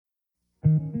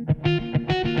Full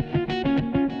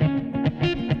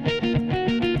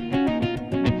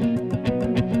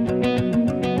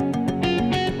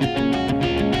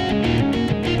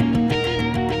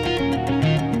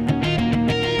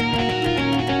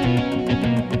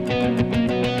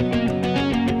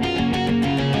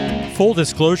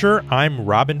disclosure, I'm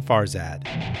Robin Farzad.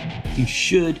 You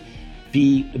should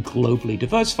be globally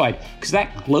diversified, because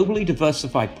that globally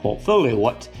diversified portfolio,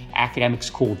 what academics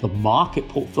call the market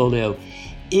portfolio,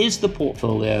 is the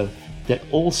portfolio that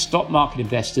all stock market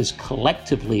investors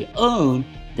collectively own.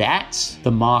 That's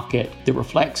the market that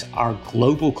reflects our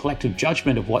global collective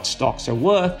judgment of what stocks are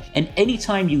worth. And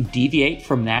anytime you deviate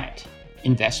from that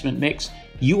investment mix,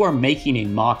 you are making a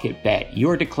market bet.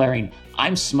 You're declaring,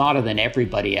 I'm smarter than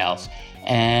everybody else.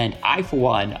 And I, for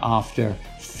one, after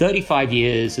 35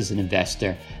 years as an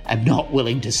investor, am not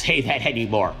willing to say that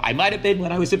anymore. I might have been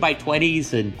when I was in my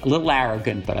 20s and a little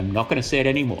arrogant, but I'm not going to say it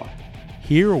anymore.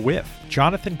 Here with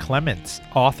Jonathan Clements,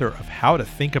 author of How to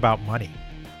Think About Money.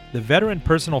 The veteran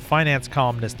personal finance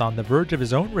columnist on the verge of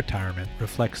his own retirement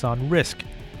reflects on risk,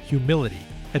 humility,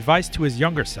 advice to his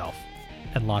younger self,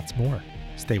 and lots more.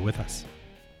 Stay with us.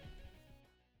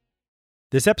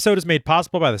 This episode is made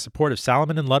possible by the support of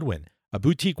Salomon & Ludwin, a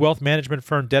boutique wealth management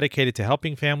firm dedicated to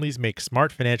helping families make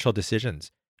smart financial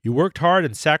decisions. You worked hard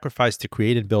and sacrificed to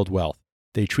create and build wealth.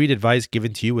 They treat advice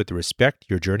given to you with the respect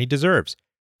your journey deserves.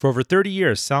 For over 30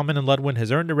 years, Salomon & Ludwin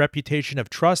has earned a reputation of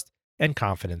trust and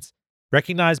confidence,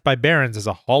 recognized by Barron's as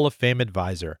a Hall of Fame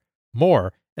advisor.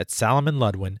 More at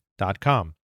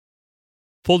salomonludwin.com.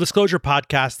 Full Disclosure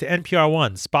podcast to NPR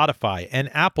One, Spotify, and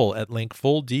Apple at link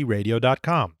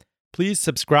fulldradio.com. Please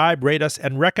subscribe, rate us,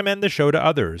 and recommend the show to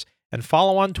others, and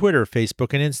follow on Twitter,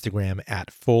 Facebook, and Instagram at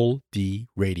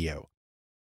FullDRadio.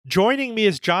 Joining me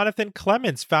is Jonathan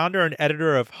Clements, founder and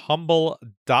editor of Humble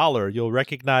Dollar. You'll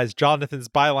recognize Jonathan's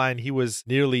byline. He was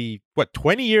nearly,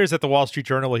 20 years at the Wall Street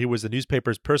Journal. He was the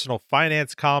newspaper's personal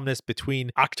finance columnist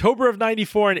between October of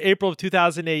 94 and April of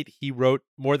 2008. He wrote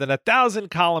more than 1,000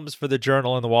 columns for the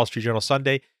Journal and the Wall Street Journal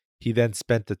Sunday. He then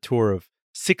spent a tour of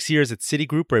 6 years at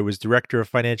Citigroup, where he was director of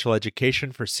financial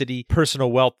education for Citi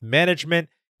Personal Wealth Management.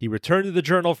 He returned to the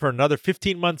Journal for another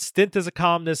 15-month stint as a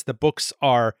columnist. The books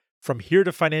are From Here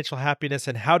to Financial Happiness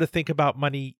and How to Think About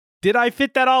Money. Did I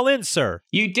fit that all in, sir?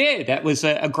 You did. That was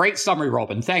a great summary,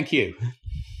 Robin. Thank you.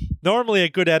 Normally, a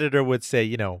good editor would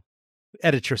say,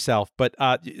 edit yourself, but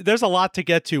there's a lot to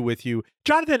get to with you.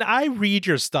 Jonathan, I read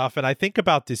your stuff and I think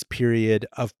about this period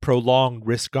of prolonged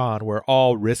risk on where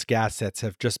all risk assets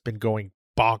have just been going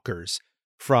bonkers,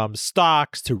 from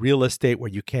stocks to real estate where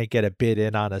you can't get a bid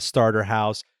in on a starter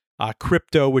house,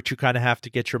 crypto, which you kind of have to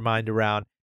get your mind around,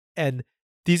 and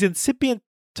these incipient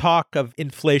talk of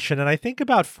inflation. And I think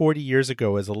about 40 years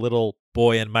ago as a little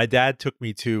boy, and my dad took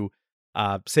me to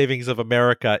Savings of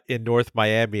America in North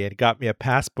Miami and got me a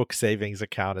passbook savings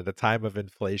account at a time of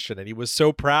inflation. And he was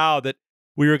so proud that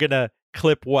we were going to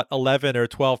clip 11 or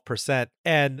 12%.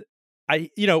 And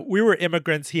we were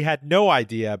immigrants. He had no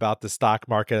idea about the stock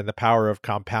market and the power of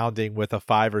compounding with a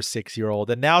 5 or 6 year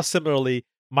old. And now similarly,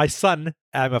 my son,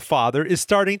 I'm a father, is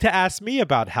starting to ask me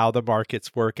about how the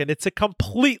markets work. And it's a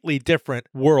completely different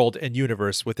world and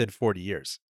universe within 40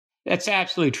 years. That's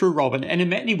absolutely true, Robin. And in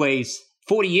many ways,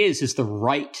 40 years is the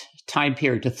right time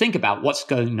period to think about what's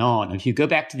going on. If you go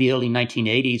back to the early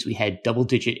 1980s, we had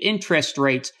double-digit interest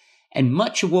rates. And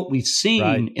much of what we've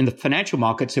seen in the financial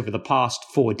markets over the past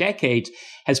 4 decades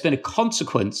has been a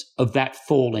consequence of that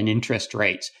fall in interest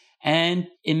rates. And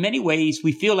in many ways,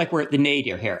 we feel like we're at the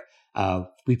nadir here.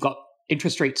 We've got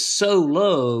interest rates so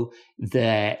low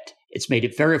that it's made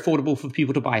it very affordable for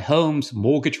people to buy homes.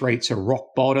 Mortgage rates are rock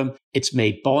bottom. It's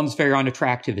made bonds very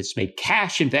unattractive. It's made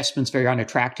cash investments very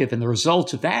unattractive. And the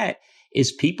result of that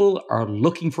is people are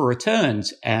looking for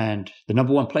returns. And the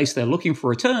number one place they're looking for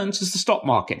returns is the stock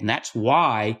market. And that's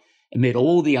why, amid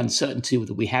all the uncertainty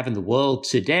that we have in the world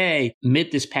today,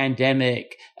 amid this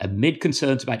pandemic, amid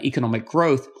concerns about economic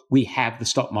growth, we have the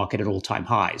stock market at all-time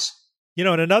highs.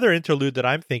 And another interlude that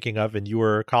I'm thinking of, and you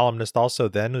were a columnist also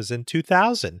then, was in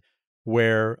 2000,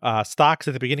 where stocks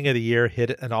at the beginning of the year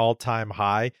hit an all-time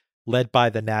high, led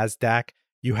by the NASDAQ.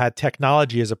 You had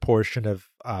technology as a portion of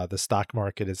the stock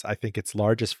market as I think its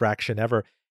largest fraction ever.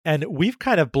 And we've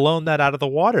kind of blown that out of the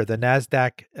water. The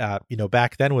NASDAQ,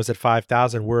 back then was at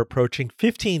 5,000. We're approaching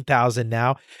 15,000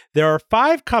 now. There are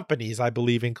 5 companies, I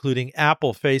believe, including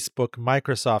Apple, Facebook,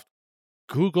 Microsoft,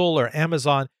 Google, or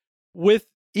Amazon, with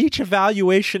each a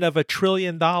valuation of $1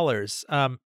 trillion.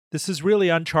 This is really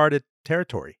uncharted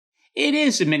territory. It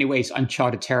is in many ways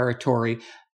uncharted territory,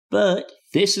 but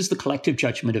This is the collective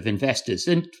judgment of investors.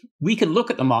 And we can look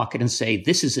at the market and say,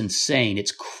 this is insane.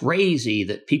 It's crazy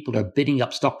that people are bidding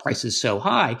up stock prices so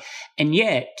high. And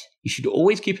yet, you should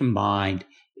always keep in mind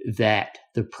that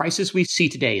the prices we see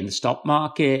today in the stock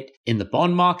market, in the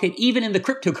bond market, even in the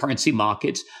cryptocurrency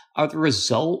markets, are the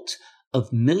result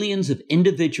of millions of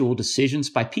individual decisions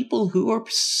by people who are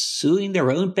pursuing their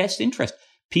own best interest.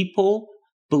 People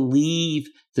believe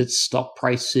that stock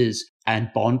prices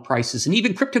and bond prices and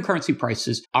even cryptocurrency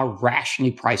prices are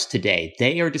rationally priced today.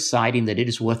 They are deciding that it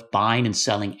is worth buying and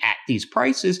selling at these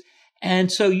prices.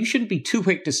 And so you shouldn't be too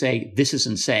quick to say, this is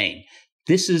insane.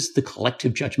 This is the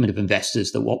collective judgment of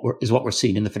investors that what we're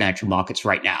seeing in the financial markets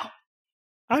right now.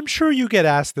 I'm sure you get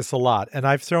asked this a lot, and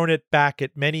I've thrown it back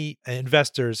at many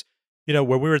investors. When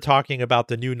we were talking about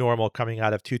the new normal coming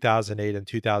out of 2008 and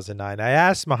 2009, I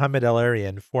asked Mohammed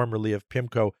El-Arian, formerly of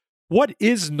PIMCO, what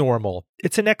is normal?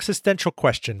 It's an existential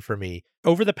question for me.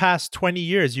 Over the past 20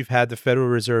 years, you've had the Federal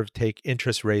Reserve take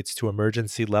interest rates to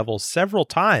emergency levels several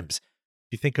times.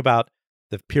 You think about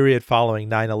the period following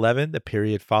 9/11, the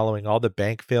period following all the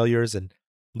bank failures and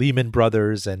Lehman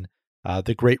Brothers and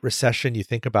the Great Recession. You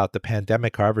think about the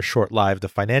pandemic, however short-lived the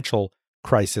financial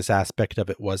crisis aspect of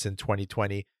it was in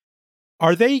 2020.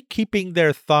 Are they keeping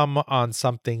their thumb on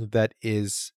something that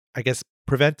is, I guess,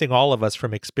 preventing all of us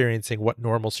from experiencing what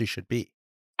normalcy should be?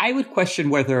 I would question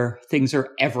whether things are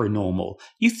ever normal.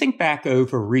 You think back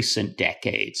over recent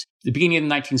decades. The beginning of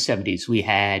the 1970s, we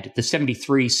had the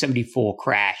 73-74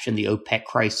 crash and the OPEC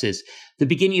crisis. The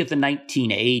beginning of the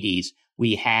 1980s,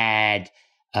 we had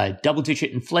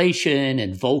double-digit inflation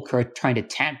and Volcker trying to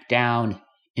tamp down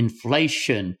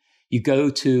inflation. You go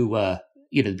to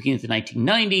the beginning of the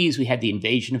 1990s, we had the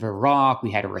invasion of Iraq.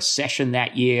 We had a recession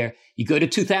that year. You go to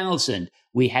 2000,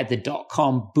 we had the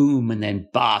dot-com boom and then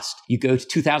bust. You go to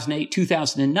 2008,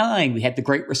 2009, we had the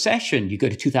Great Recession. You go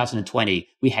to 2020,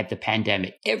 we had the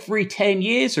pandemic. Every 10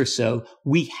 years or so,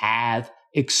 we have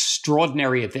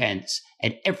extraordinary events.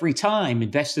 And every time,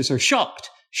 investors are shocked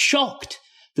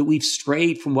that we've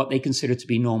strayed from what they consider to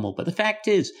be normal. But the fact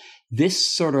is,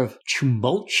 this sort of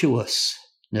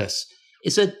tumultuousness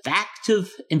is a fact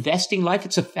of investing life.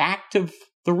 It's a fact of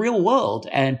the real world,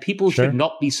 and people should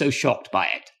not be so shocked by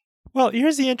it. Well,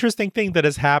 here's the interesting thing that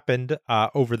has happened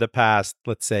over the past,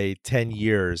 let's say, 10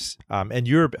 years. And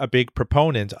you're a big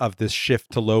proponent of this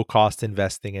shift to low-cost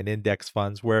investing and index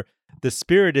funds, where the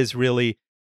spirit is really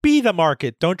be the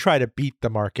market. Don't try to beat the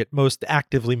market. Most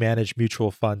actively managed mutual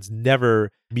funds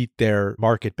never meet their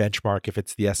market benchmark if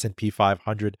it's the S&P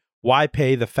 500. Why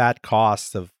pay the fat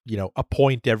costs of, a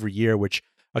point every year, which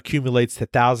accumulates to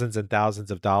thousands and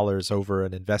thousands of dollars over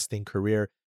an investing career?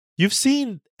 You've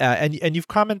seen, and you've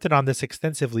commented on this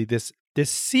extensively, this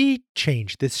sea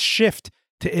change, this shift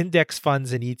to index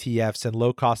funds and ETFs and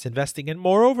low-cost investing. And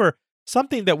moreover,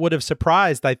 something that would have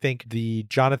surprised, I think, the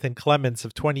Jonathan Clements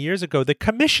of 20 years ago, the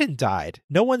commission died.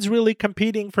 No one's really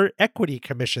competing for equity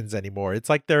commissions anymore. It's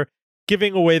like they're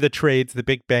giving away the trades, the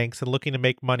big banks, and looking to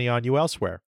make money on you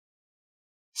elsewhere.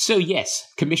 So yes,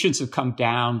 commissions have come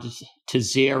down to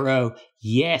zero.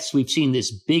 Yes, we've seen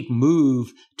this big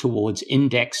move towards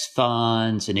index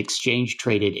funds and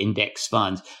exchange-traded index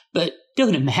funds. But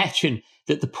don't imagine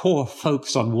that the poor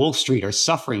folks on Wall Street are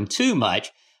suffering too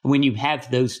much. When you have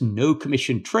those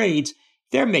no-commission trades,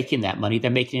 they're making that money.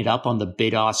 They're making it up on the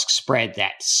bid-ask spread,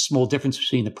 that small difference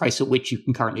between the price at which you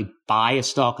can currently buy a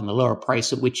stock and the lower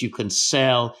price at which you can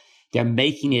sell. They're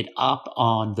making it up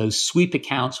on those sweep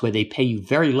accounts where they pay you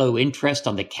very low interest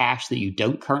on the cash that you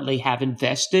don't currently have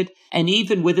invested. And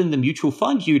even within the mutual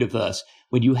fund universe,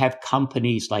 when you have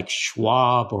companies like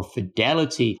Schwab or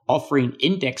Fidelity offering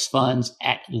index funds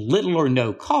at little or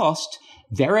no cost,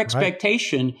 their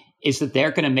expectation is that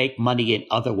they're going to make money in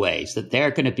other ways, that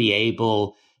they're going to be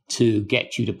able to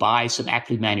get you to buy some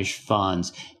actively managed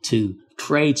funds, to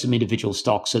trade some individual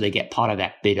stocks so they get part of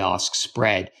that bid-ask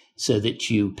spread, so that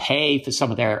you pay for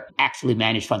some of their actively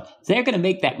managed funds. They're going to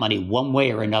make that money one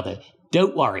way or another.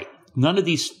 Don't worry. None of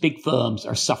these big firms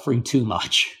are suffering too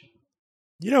much.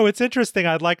 It's interesting.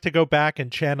 I'd like to go back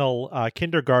and channel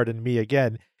kindergarten me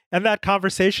again. And that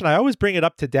conversation, I always bring it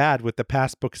up to Dad with the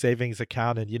passbook savings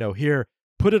account. And, here,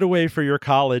 put it away for your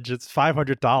college. It's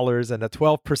 $500 and a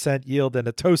 12% yield and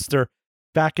a toaster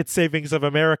back at Savings of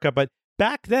America. But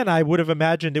back then, I would have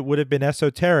imagined it would have been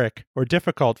esoteric or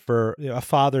difficult for a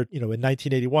father, in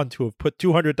 1981 to have put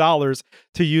 $200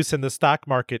 to use in the stock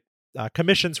market.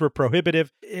 Commissions were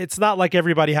prohibitive. It's not like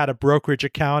everybody had a brokerage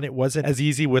account. It wasn't as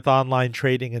easy with online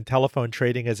trading and telephone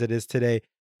trading as it is today.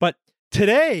 But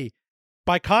today,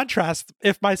 by contrast,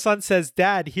 if my son says,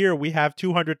 Dad, here, we have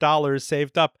 $200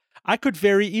 saved up, I could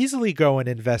very easily go and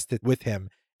invest it with him.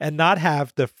 and not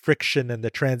have the friction and the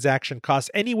transaction costs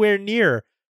anywhere near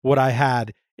what I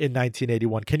had in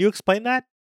 1981. Can you explain that?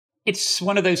 It's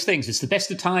one of those things. It's the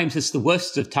best of times. It's the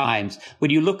worst of times.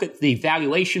 When you look at the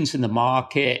valuations in the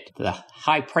market, the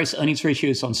high price earnings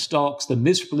ratios on stocks, the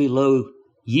miserably low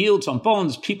yields on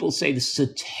bonds, people say this is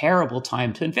a terrible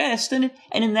time to invest. And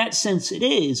in that sense, it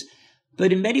is.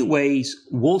 But in many ways,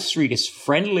 Wall Street is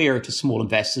friendlier to small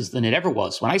investors than it ever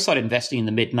was. When I started investing in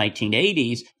the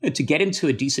mid-1980s, to get into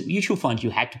a decent mutual fund, you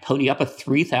had to pony up a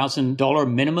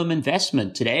 $3,000 minimum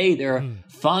investment. Today, there are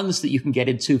funds that you can get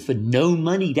into for no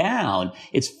money down.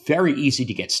 It's very easy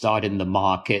to get started in the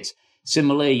markets.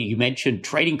 Similarly, you mentioned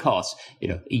trading costs.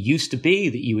 It used to be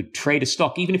that you would trade a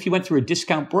stock, even if you went through a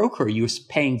discount broker, you were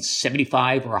paying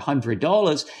 $75 or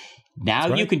 $100.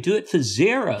 Now you can do it for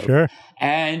zero. Sure.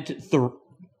 And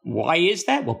why is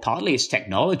that? Well, partly it's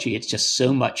technology. It's just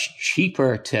so much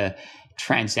cheaper to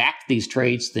transact these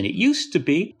trades than it used to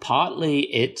be. Partly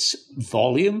it's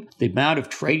volume. The amount of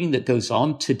trading that goes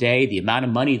on today, the amount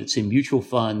of money that's in mutual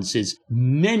funds is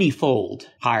many-fold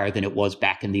higher than it was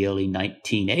back in the early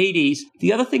 1980s.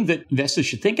 The other thing that investors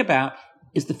should think about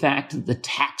is the fact that the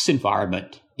tax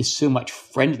environment is so much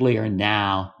friendlier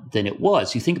now than it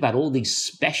was. You think about all these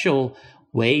special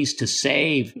ways to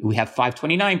save. We have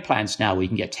 529 plans now where you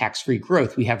can get tax-free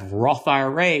growth. We have Roth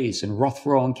IRAs and Roth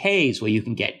 401ks where you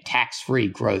can get tax-free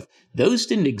growth. Those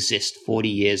didn't exist 40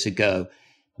 years ago.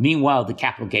 Meanwhile, the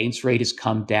capital gains rate has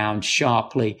come down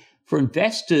sharply. For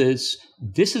investors,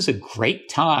 this is a great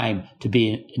time to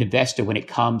be an investor when it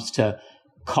comes to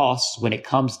costs, when it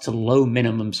comes to low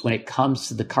minimums, when it comes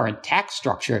to the current tax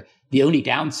structure. The only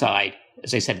downside,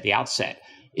 as I said at the outset,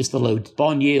 is the low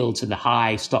bond yields and the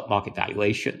high stock market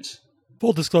valuations.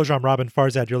 Full disclosure, I'm Robin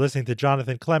Farzad. You're listening to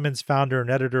Jonathan Clements, founder and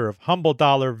editor of Humble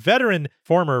Dollar, veteran,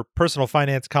 former personal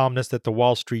finance columnist at the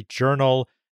Wall Street Journal.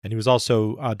 And he was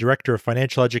also director of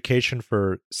financial education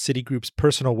for Citigroup's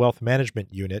personal wealth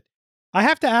management unit. I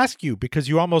have to ask you, because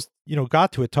you almost,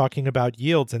 got to it talking about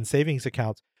yields and savings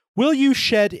accounts. Will you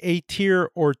shed a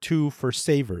tier or two for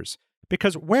savers?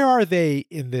 Because where are they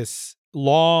in this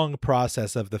long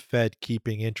process of the Fed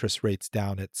keeping interest rates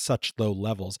down at such low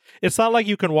levels? It's not like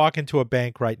you can walk into a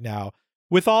bank right now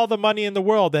with all the money in the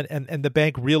world and the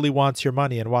bank really wants your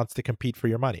money and wants to compete for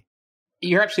your money.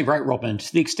 You're absolutely right, Robin.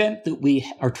 To the extent that we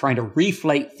are trying to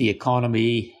reflate the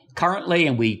economy currently,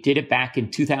 and we did it back in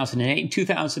 2008 and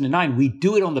 2009, we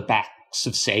do it on the backs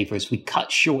of savers. We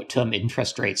cut short-term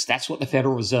interest rates. That's what the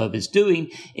Federal Reserve is doing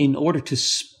in order to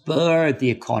spur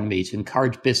the economy, to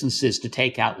encourage businesses to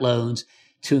take out loans,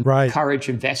 to encourage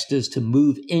investors to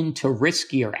move into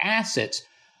riskier assets.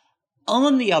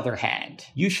 On the other hand,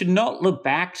 you should not look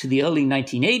back to the early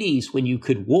 1980s when you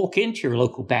could walk into your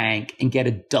local bank and get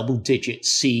a double-digit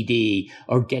CD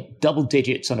or get double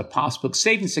digits on a passbook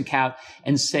savings account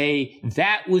and say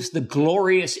that was the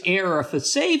glorious era for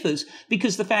savers,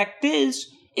 because the fact is,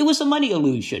 it was a money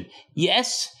illusion.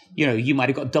 Yes, you might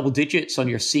have got double digits on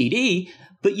your CD,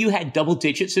 but you had double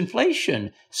digits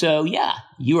inflation. So yeah,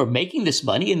 you were making this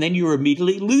money and then you were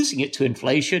immediately losing it to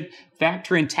inflation.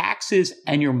 Factor in taxes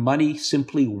and your money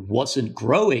simply wasn't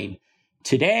growing.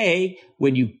 Today,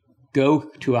 when you go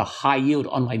to a high yield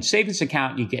online savings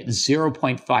account, you get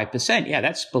 0.5%. Yeah,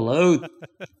 that's below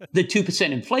the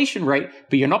 2% inflation rate,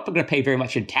 but you're not going to pay very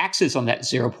much in taxes on that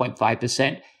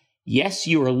 0.5%. Yes,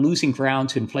 you are losing ground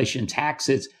to inflation and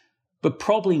taxes, but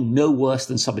probably no worse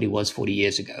than somebody was 40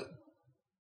 years ago.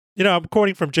 I'm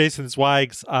quoting from Jason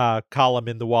Zweig's column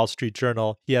in the Wall Street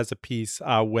Journal. He has a piece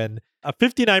when a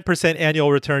 59%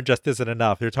 annual return just isn't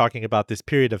enough. They're talking about this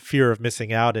period of fear of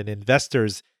missing out, and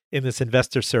investors in this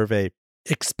investor survey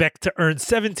expect to earn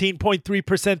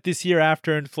 17.3% this year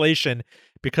after inflation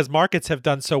because markets have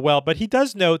done so well. But he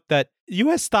does note that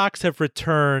U.S. stocks have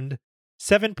returned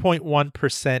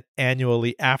 7.1%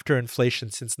 annually after inflation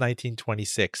since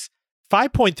 1926.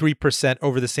 5.3%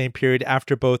 over the same period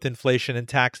after both inflation and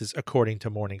taxes, according to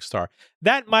Morningstar.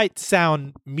 That might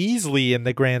sound measly in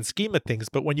the grand scheme of things,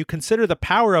 but when you consider the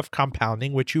power of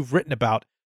compounding, which you've written about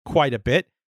quite a bit,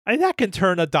 that can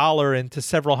turn $1 into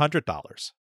several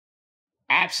 $100s.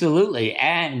 Absolutely.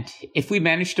 And if we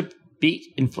manage to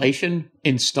beat inflation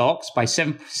in stocks by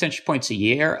 7 percentage points a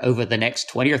year over the next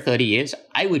 20 or 30 years,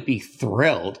 I would be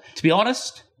thrilled. To be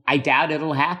honest, I doubt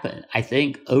it'll happen. I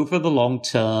think over the long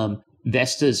term,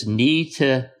 investors need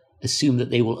to assume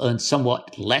that they will earn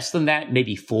somewhat less than that,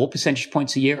 maybe 4 percentage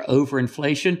points a year over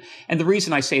inflation. And the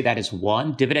reason I say that is,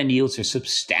 one, dividend yields are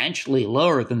substantially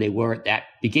lower than they were at that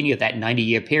beginning of that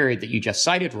 90-year period that you just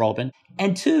cited, Robin.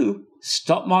 And two,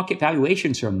 stock market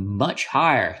valuations are much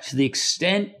higher, to the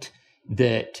extent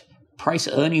that price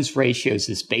earnings ratios,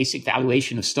 this basic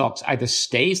valuation of stocks, either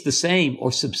stays the same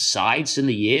or subsides in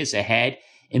the years ahead,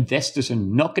 investors are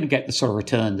not going to get the sort of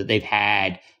return that they've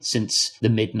had since the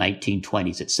mid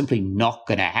 1920s. It's simply not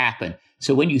going to happen.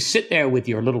 So when you sit there with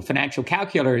your little financial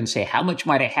calculator and say, how much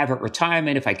might I have at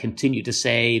retirement if I continue to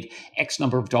save X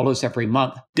number of dollars every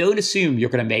month? Don't assume you're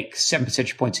going to make 7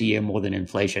 percentage points a year more than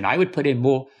inflation. I would put in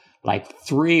more like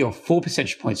 3 or 4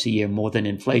 percentage points a year more than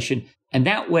inflation. And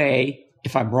that way,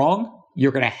 if I'm wrong,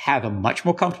 you're going to have a much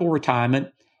more comfortable retirement.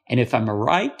 And if I'm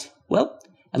right, well,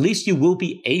 at least you will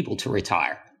be able to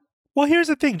retire. Well, here's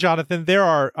the thing, Jonathan. There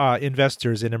are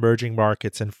investors in emerging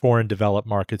markets and foreign developed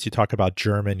markets. You talk about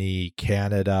Germany,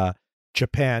 Canada,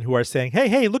 Japan, who are saying,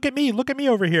 hey, look at me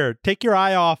over here. Take your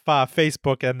eye off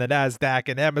Facebook and the NASDAQ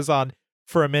and Amazon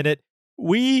for a minute.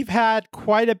 We've had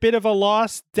quite a bit of a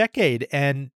lost decade,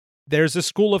 and there's a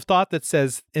school of thought that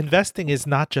says investing is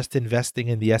not just investing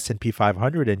in the S&P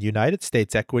 500 and United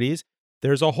States equities.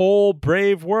 There's a whole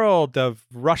brave world of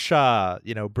Russia,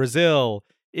 Brazil,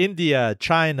 India,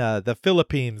 China, the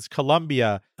Philippines,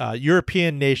 Colombia,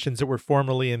 European nations that were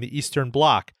formerly in the Eastern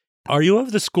Bloc. Are you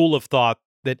of the school of thought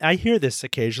that I hear this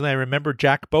occasionally? I remember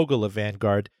Jack Bogle of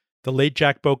Vanguard, the late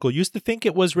Jack Bogle, used to think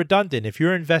it was redundant. If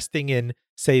you're investing in,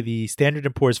 say, the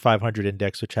Standard & Poor's 500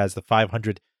 index, which has the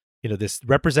 500, this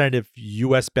representative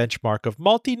U.S. benchmark of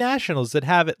multinationals that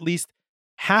have at least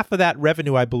half of that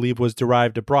revenue, I believe, was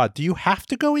derived abroad. Do you have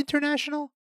to go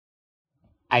international?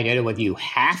 I don't know whether you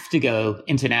have to go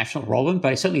international, Robin,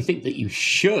 but I certainly think that you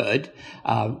should.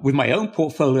 With my own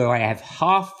portfolio, I have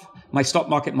half my stock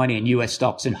market money in U.S.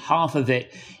 stocks and half of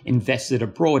it invested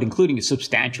abroad, including a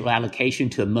substantial allocation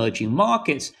to emerging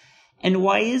markets. And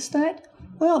why is that?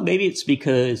 Well, maybe it's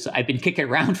because I've been kicking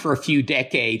around for a few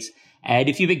decades. And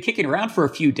if you've been kicking around for a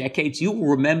few decades, you'll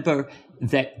remember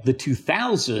that the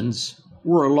 2000s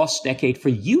were a lost decade for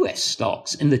U.S.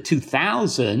 stocks. In the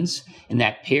 2000s, in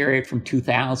that period from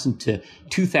 2000 to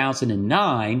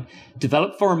 2009,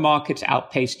 developed foreign markets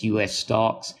outpaced U.S.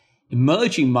 stocks.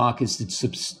 Emerging markets did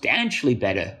substantially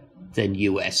better than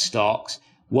U.S. stocks.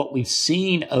 What we've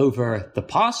seen over the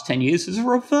past 10 years is a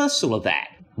reversal of that.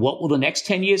 What will the next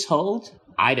 10 years hold?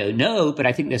 I don't know, but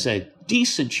I think there's a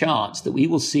decent chance that we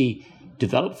will see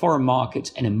developed foreign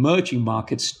markets and emerging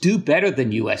markets do better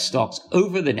than U.S. stocks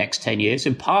over the next 10 years,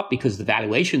 in part because the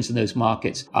valuations in those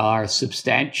markets are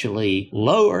substantially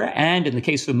lower. And in the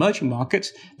case of emerging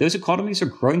markets, those economies are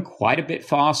growing quite a bit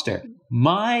faster.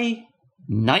 My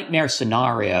nightmare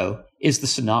scenario is the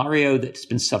scenario that's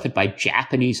been suffered by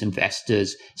Japanese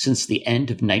investors since the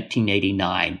end of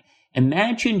 1989.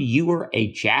 Imagine you were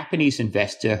a Japanese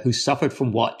investor who suffered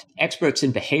from what experts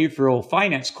in behavioral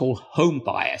finance call home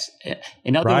bias.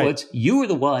 In other words, you were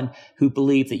the one who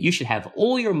believed that you should have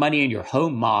all your money in your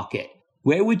home market.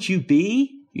 Where would you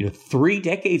be? 3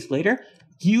 decades later,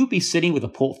 you'd be sitting with a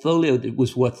portfolio that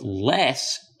was worth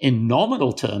less in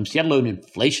nominal terms, let alone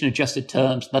inflation-adjusted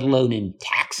terms, let alone in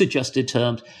tax-adjusted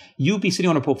terms. You'd be sitting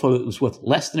on a portfolio that was worth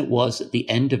less than it was at the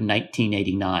end of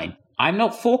 1989. I'm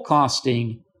not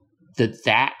forecasting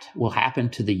that will happen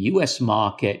to the U.S.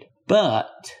 market.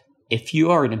 But if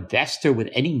you are an investor with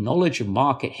any knowledge of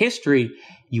market history,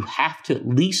 you have to at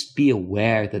least be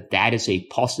aware that that is a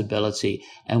possibility.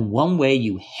 And one way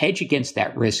you hedge against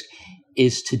that risk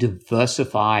is to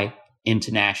diversify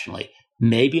internationally.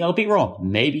 Maybe I'll be wrong.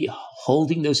 Maybe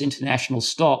holding those international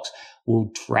stocks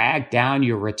will drag down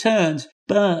your returns.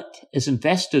 But as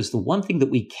investors, the one thing that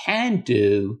we can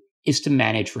do is to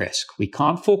manage risk. We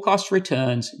can't forecast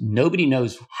returns. Nobody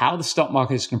knows how the stock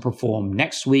market is going to perform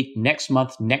next week, next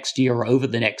month, next year, or over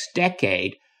the next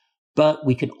decade. But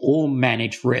we can all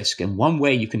manage risk. And one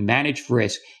way you can manage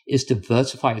risk is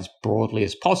diversify as broadly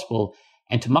as possible.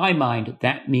 And to my mind,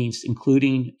 that means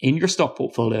including in your stock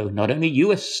portfolio, not only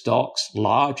U.S. stocks,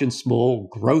 large and small,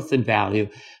 growth and value,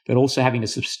 but also having a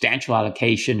substantial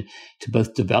allocation to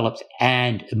both developed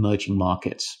and emerging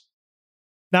markets.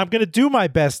 Now, I'm going to do my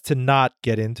best to not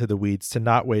get into the weeds, to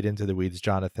not wade into the weeds,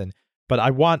 Jonathan. But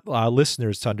I want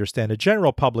listeners to understand, a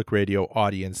general public radio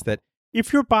audience, that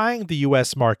if you're buying the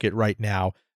U.S. market right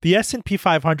now, the S&P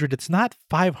 500, it's not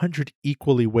 500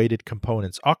 equally weighted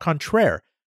components. Au contraire,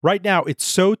 right now, it's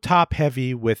so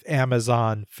top-heavy with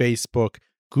Amazon, Facebook,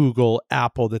 Google,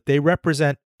 Apple, that they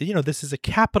represent, this is a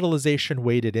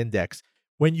capitalization-weighted index.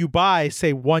 When you buy,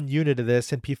 say, 1 unit of the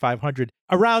S&P 500,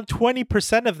 around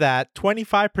 20% of that,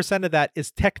 25% of that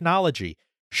is technology.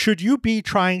 Should you be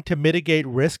trying to mitigate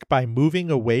risk by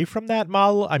moving away from that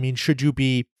model? I mean, should you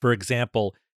be, for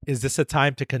example, is this a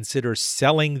time to consider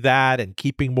selling that and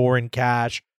keeping more in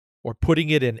cash? or putting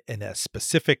it in a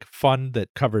specific fund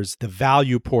that covers the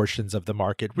value portions of the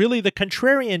market. Really, the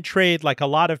contrarian trade, like a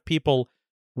lot of people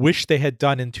wish they had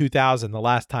done in 2000, the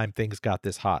last time things got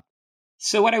this hot.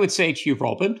 So what I would say to you,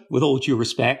 Robin, with all due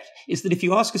respect, is that if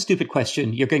you ask a stupid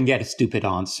question, you're going to get a stupid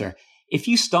answer. If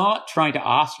you start trying to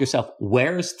ask yourself,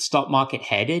 where is the stock market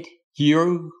headed?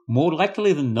 You more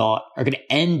likely than not are going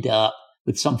to end up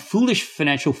with some foolish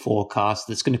financial forecast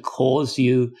that's going to cause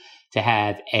you to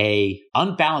have a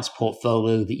unbalanced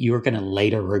portfolio that you're going to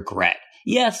later regret.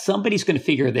 Yeah, somebody's going to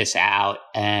figure this out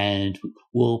and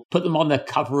we'll put them on the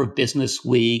cover of Business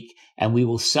Week and we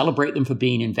will celebrate them for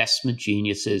being investment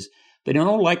geniuses. But in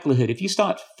all likelihood, if you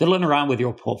start fiddling around with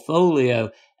your portfolio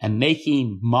and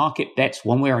making market bets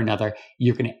one way or another,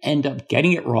 you're going to end up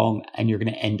getting it wrong and you're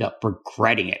going to end up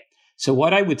regretting it. So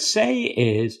what I would say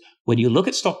is when you look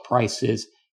at stock prices,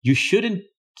 you shouldn't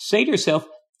say to yourself,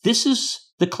 this is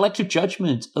the collective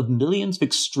judgment of millions of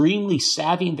extremely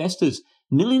savvy investors.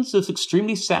 Millions of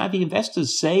extremely savvy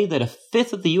investors say that a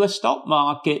fifth of the US stock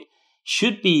market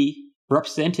should be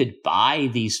represented by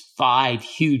these 5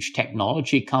 huge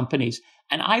technology companies.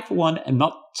 And I, for one, am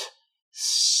not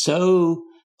so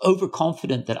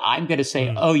overconfident that I'm going to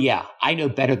say, oh yeah, I know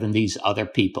better than these other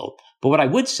people. But what I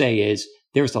would say is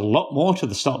there's a lot more to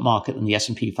the stock market than the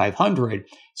S&P 500.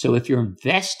 So if you're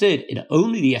invested in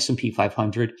only the S&P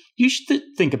 500, you should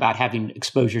think about having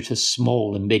exposure to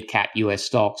small and mid-cap US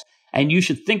stocks. And you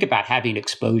should think about having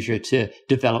exposure to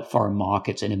developed foreign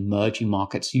markets and emerging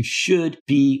markets. You should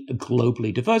be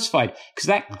globally diversified because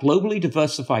that globally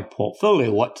diversified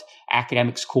portfolio, what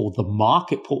academics call the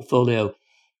market portfolio,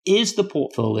 is the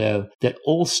portfolio that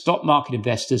all stock market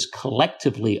investors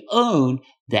collectively own.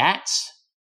 That's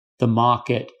the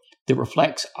market that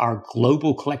reflects our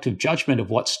global collective judgment of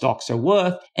what stocks are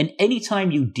worth. And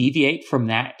anytime you deviate from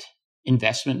that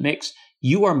investment mix,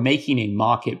 you are making a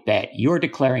market bet. You're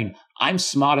declaring, I'm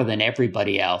smarter than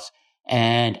everybody else.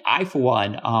 And I, for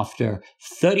one, after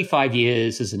 35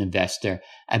 years as an investor,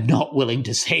 am not willing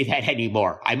to say that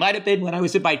anymore. I might have been when I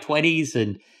was in my 20s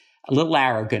and a little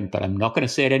arrogant, but I'm not going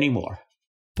to say it anymore.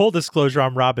 Full disclosure,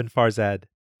 I'm Robin Farzad.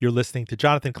 You're listening to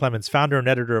Jonathan Clements, founder and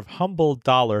editor of Humble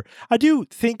Dollar. I do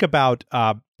think about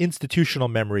institutional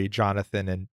memory, Jonathan,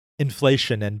 and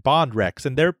inflation and bond wrecks.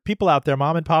 And there are people out there,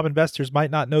 mom and pop investors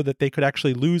might not know that they could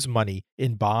actually lose money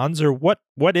in bonds. Or what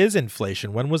is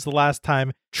inflation? When was the last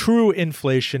time true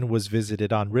inflation was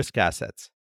visited on risk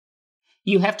assets?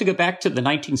 You have to go back to the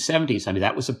 1970s. I mean,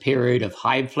 that was a period of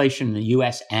high inflation in the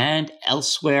US and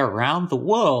elsewhere around the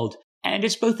world. And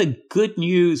it's both a good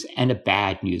news and a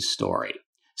bad news story.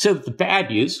 So the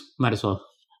bad news, might as well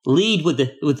lead with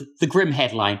the grim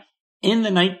headline. In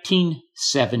the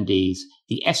 1970s,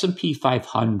 the S&P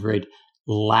 500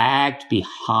 lagged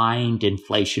behind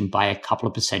inflation by a couple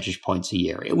of percentage points a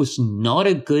year. It was not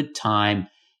a good time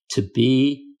to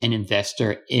be an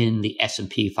investor in the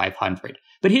S&P 500.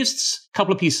 But here's a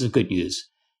couple of pieces of good news.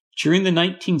 During the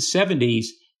 1970s,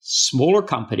 smaller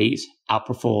companies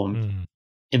outperformed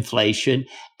inflation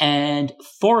and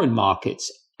foreign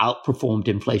markets outperformed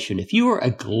inflation. If you were a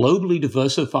globally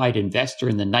diversified investor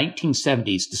in the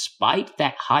 1970s, despite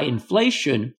that high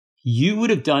inflation, you would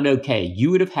have done okay.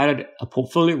 You would have had a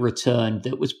portfolio return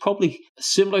that was probably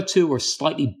similar to or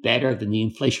slightly better than the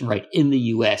inflation rate in the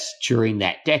US during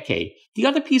that decade. The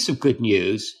other piece of good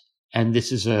news, and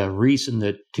this is a reason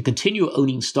that to continue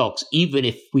owning stocks, even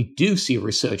if we do see a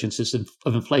resurgence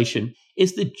of inflation,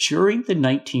 is that during the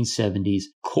 1970s,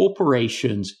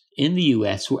 corporations in the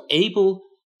US were able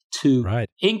to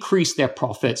increase their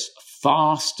profits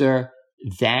faster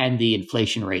than the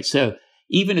inflation rate. So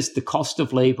even as the cost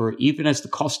of labor, even as the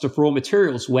cost of raw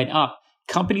materials went up,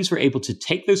 companies were able to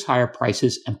take those higher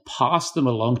prices and pass them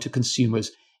along to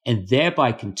consumers and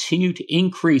thereby continue to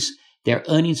increase their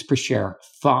earnings per share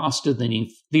faster than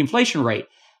the inflation rate.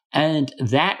 And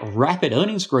that rapid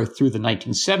earnings growth through the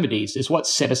 1970s is what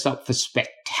set us up for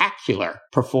spectacular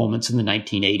performance in the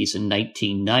 1980s and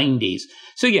 1990s.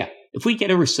 So yeah, if we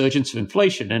get a resurgence of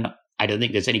inflation, and I don't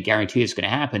think there's any guarantee it's going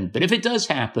to happen, but if it does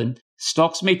happen,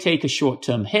 stocks may take a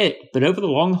short-term hit, but over the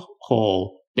long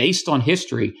haul, based on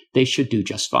history, they should do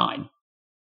just fine.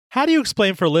 How do you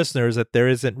explain for listeners that there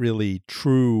isn't really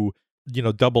true,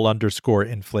 double underscore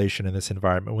inflation in this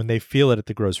environment when they feel it at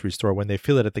the grocery store, when they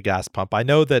feel it at the gas pump? I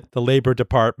know that the Labor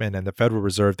Department and the Federal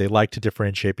Reserve, they like to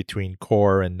differentiate between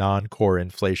core and non-core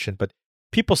inflation, but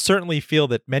people certainly feel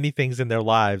that many things in their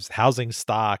lives, housing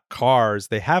stock, cars,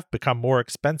 they have become more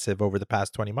expensive over the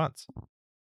past 20 months.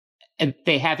 And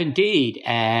they have indeed.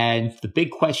 And the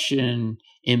big question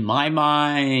in my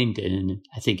mind, and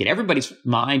I think in everybody's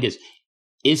mind, is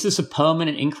Is this a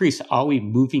permanent increase? Are we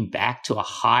moving back to a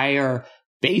higher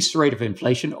base rate of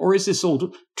inflation, or is this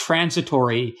all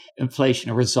transitory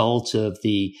inflation a result of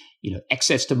the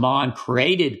excess demand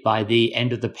created by the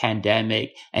end of the pandemic,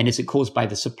 and is it caused by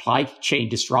the supply chain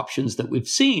disruptions that we've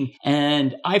seen?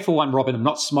 And I, for one, Robin, I'm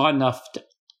not smart enough to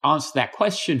answer that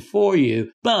question for you,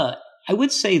 but I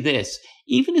would say this: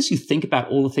 even as you think about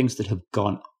all the things that have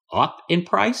gone up in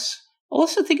price,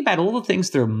 also think about all the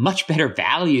things that are much better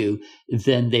value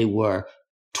than they were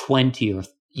 20 or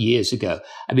years ago.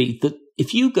 I mean,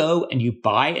 if you go and you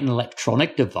buy an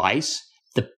electronic device,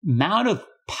 the amount of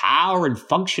power and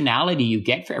functionality you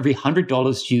get for every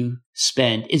 $100 you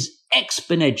spend is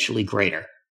exponentially greater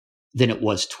than it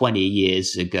was 20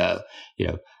 years ago.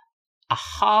 A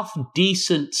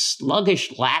half-decent,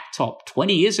 sluggish laptop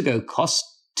 20 years ago cost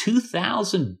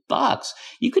 $2,000.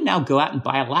 You can now go out and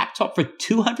buy a laptop for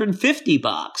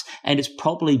 $250, and it's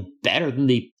probably better than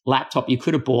the laptop you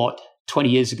could have bought 20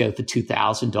 years ago for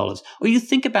 $2,000. Or you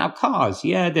think about cars.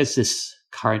 Yeah, there's this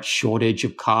current shortage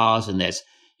of cars, and there's,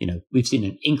 we've seen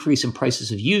an increase in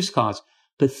prices of used cars.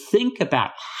 But think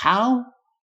about how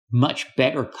much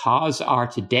better cars are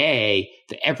today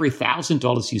for every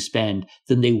 $1,000 you spend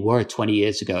than they were 20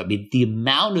 years ago. I mean, the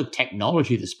amount of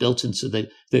technology that's built into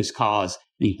those cars,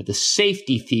 the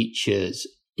safety features,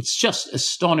 it's just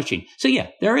astonishing. So yeah,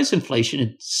 there is inflation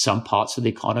in some parts of the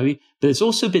economy, but there's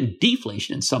also been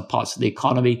deflation in some parts of the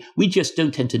economy. We just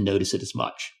don't tend to notice it as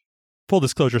much. Full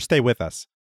disclosure, stay with us.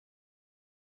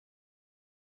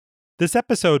 This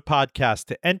episode podcast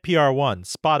to NPR One,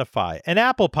 Spotify, and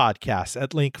Apple Podcasts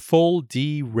at link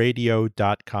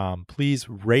fulldradio.com. Please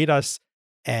rate us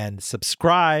and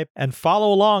subscribe and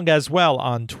follow along as well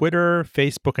on Twitter,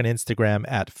 Facebook, and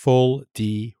Instagram at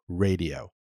fulldradio.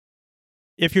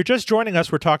 If you're just joining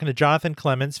us, we're talking to Jonathan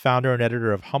Clements, founder and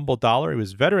editor of Humble Dollar. He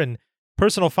was veteran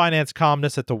personal finance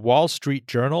columnist at the Wall Street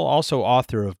Journal, also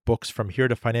author of books From Here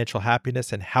to Financial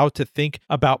Happiness and How to Think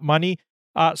About Money.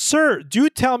 Sir, do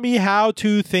tell me how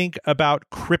to think about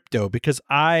crypto, because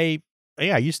I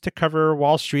used to cover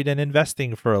Wall Street and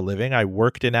investing for a living. I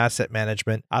worked in asset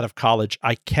management out of college.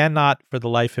 I cannot for the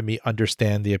life of me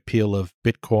understand the appeal of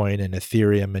Bitcoin and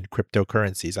Ethereum and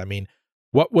cryptocurrencies. I mean,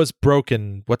 what was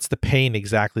broken? What's the pain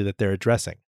exactly that they're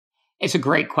addressing? It's a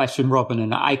great question, Robin,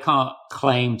 and I can't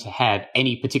claim to have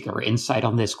any particular insight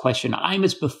on this question. I'm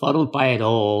as befuddled by it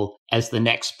all as the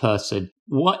next person.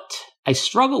 What I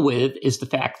struggle with is the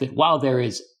fact that while there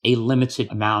is a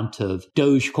limited amount of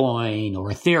Dogecoin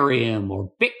or Ethereum or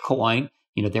Bitcoin,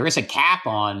 there is a cap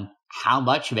on how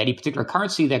much of any particular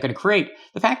currency they're going to create.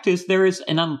 The fact is there is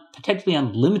an potentially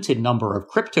unlimited number of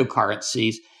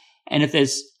cryptocurrencies. And if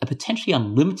there's a potentially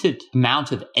unlimited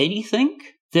amount of anything,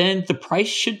 then the price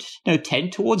should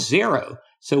tend towards zero.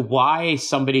 So why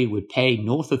somebody would pay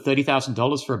north of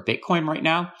 $30,000 for a Bitcoin right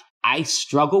now, I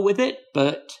struggle with it.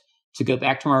 But to go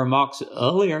back to my remarks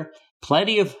earlier,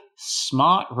 plenty of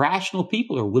smart, rational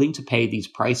people are willing to pay these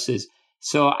prices.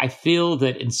 So I feel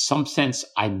that in some sense,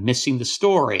 I'm missing the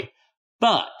story.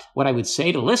 But what I would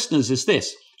say to listeners is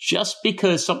this: just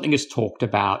because something is talked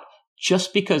about,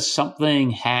 just because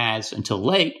something has, until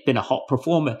late, been a hot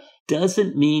performer,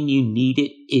 doesn't mean you need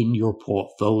it in your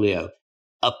portfolio.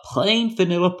 A plain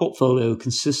vanilla portfolio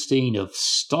consisting of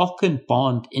stock and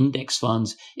bond index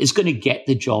funds is going to get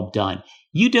the job done.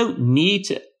 You don't need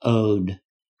to own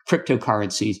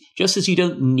cryptocurrencies, just as you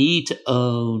don't need to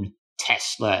own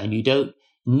Tesla, and you don't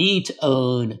need to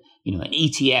own, an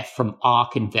ETF from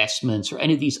ARK Investments or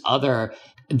any of these other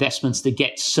investments that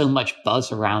get so much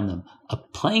buzz around them. A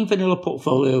plain vanilla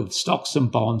portfolio of stocks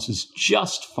and bonds is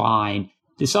just fine.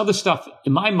 This other stuff,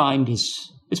 in my mind,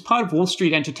 is part of Wall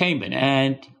Street entertainment.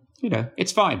 And,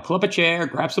 it's fine. Pull up a chair,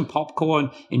 grab some popcorn,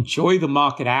 enjoy the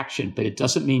market action, but it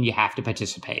doesn't mean you have to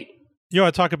participate. I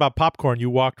talk about popcorn. You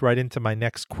walked right into my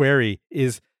next query.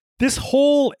 Is this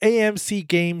whole AMC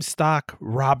GameStop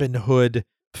Robinhood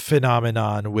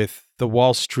phenomenon with the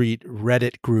Wall Street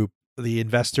Reddit group, the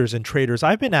investors and traders,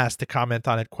 I've been asked to comment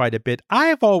on it quite a bit.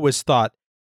 I've always thought,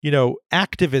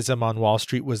 activism on Wall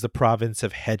Street was the province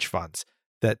of hedge funds,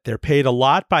 that they're paid a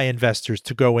lot by investors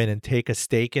to go in and take a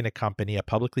stake in a company, a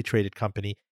publicly traded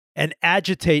company, and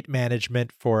agitate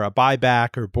management for a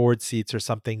buyback or board seats or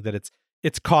something, that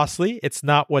it's costly. It's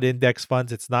not what index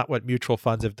funds, it's not what mutual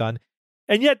funds have done.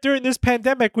 And yet during this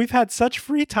pandemic, we've had such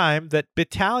free time that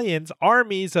battalions,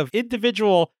 armies of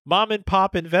individual mom and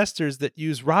pop investors that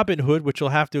use Robinhood, which you'll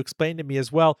have to explain to me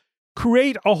as well,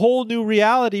 create a whole new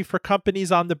reality for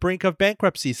companies on the brink of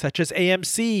bankruptcy, such as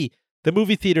AMC, the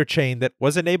movie theater chain that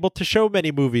wasn't able to show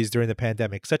many movies during the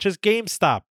pandemic, such as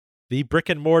GameStop, the brick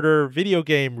and mortar video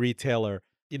game retailer,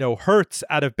 Hertz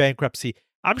out of bankruptcy.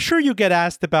 I'm sure you get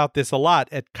asked about this a lot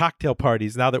at cocktail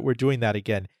parties now that we're doing that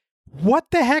again. What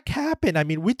the heck happened? I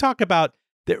mean, we talk about,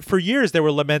 for years, they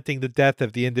were lamenting the death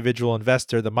of the individual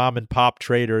investor, the mom and pop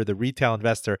trader, the retail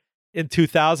investor in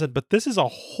 2000, but this is a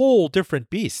whole different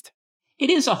beast. It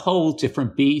is a whole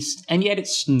different beast, and yet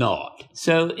it's not.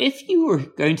 So if you were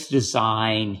going to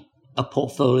design a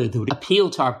portfolio that would appeal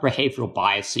to our behavioral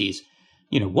biases,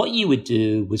 what you would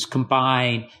do was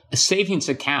combine a savings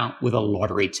account with a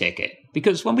lottery ticket.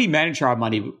 Because when we manage our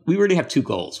money, we really have two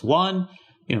goals. One,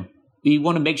 we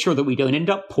want to make sure that we don't end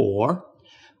up poor,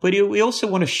 but we also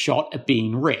want a shot at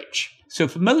being rich. So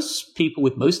for most people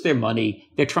with most of their money,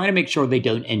 they're trying to make sure they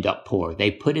don't end up poor.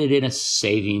 They put it in a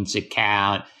savings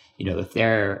account. If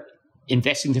they're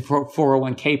investing in a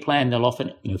 401k plan, they'll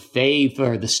often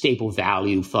favor the stable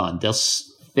value fund. They'll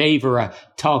favor a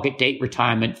target date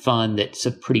retirement fund that's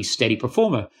a pretty steady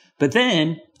performer. But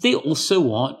then they also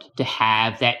want to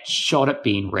have that shot at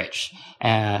being rich.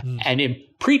 And in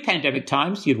pre-pandemic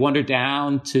times, you'd wander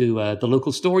down to the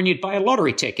local store and you'd buy a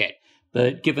lottery ticket.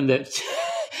 But given that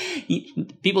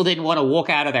people didn't want to walk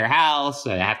out of their house,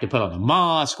 have to put on a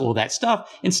mask, all that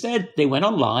stuff, instead they went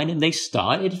online and they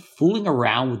started fooling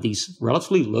around with these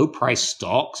relatively low-priced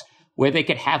stocks where they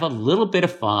could have a little bit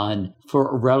of fun for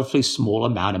a relatively small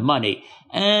amount of money.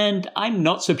 And I'm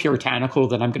not so puritanical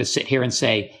that I'm going to sit here and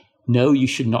say, no, you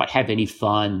should not have any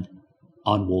fun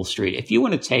on Wall Street. If you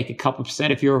want to take a couple %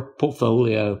 of your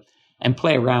portfolio and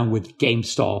play around with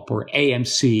GameStop or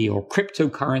AMC or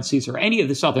cryptocurrencies or any of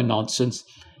this other nonsense,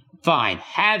 fine,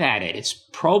 have at it. It's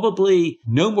probably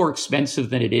no more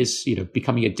expensive than it is,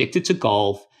 becoming addicted to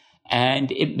golf,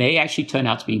 and it may actually turn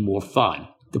out to be more fun.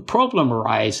 The problem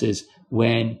arises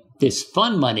when this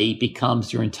fun money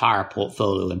becomes your entire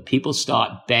portfolio and people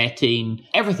start betting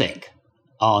everything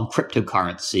on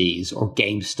cryptocurrencies or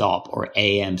GameStop or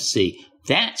AMC.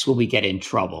 That's when we get in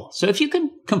trouble. So if you can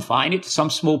confine it to some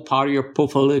small part of your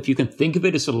portfolio, if you can think of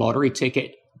it as a lottery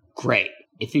ticket, great.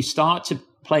 If you start to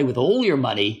play with all your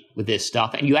money with this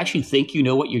stuff and you actually think you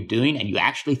know what you're doing and you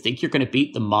actually think you're going to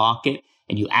beat the market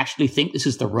and you actually think this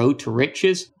is the road to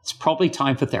riches, it's probably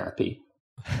time for therapy.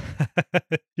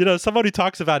 Someone who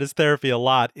talks about his therapy a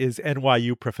lot is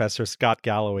NYU professor Scott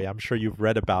Galloway. I'm sure you've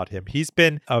read about him. He's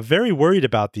been very worried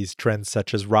about these trends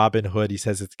such as Robinhood. He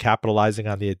says it's capitalizing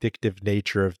on the addictive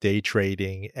nature of day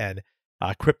trading and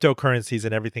cryptocurrencies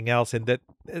and everything else. And that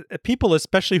people,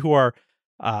 especially who are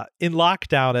in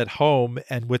lockdown at home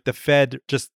and with the Fed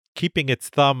just keeping its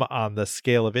thumb on the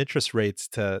scale of interest rates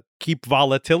to keep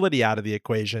volatility out of the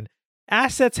equation,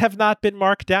 assets have not been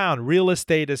marked down. Real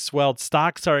estate has swelled.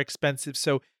 Stocks are expensive.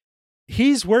 So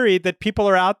he's worried that people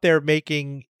are out there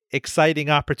making exciting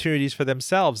opportunities for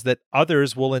themselves that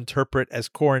others will interpret as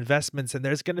core investments, and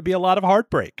there's going to be a lot of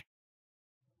heartbreak.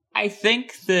 I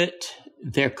think that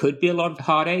there could be a lot of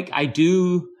heartache. I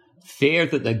do fear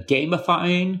that the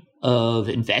gamifying of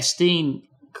investing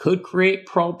could create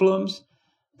problems.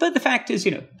 But the fact is,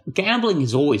 gambling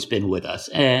has always been with us.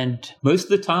 And most of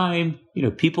the time,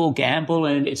 people gamble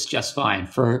and it's just fine.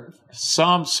 For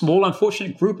some small,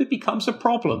 unfortunate group, it becomes a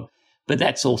problem. But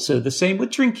that's also the same with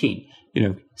drinking.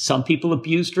 Some people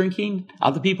abuse drinking.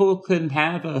 Other people can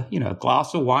have a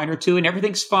glass of wine or two and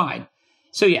everything's fine.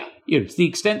 So yeah, to the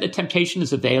extent that temptation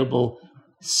is available,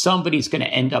 somebody's going to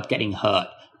end up getting hurt.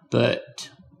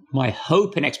 But my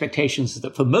hope and expectations is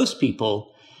that for most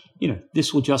people,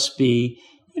 this will just be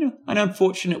an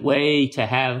unfortunate way to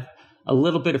have a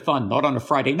little bit of fun, not on a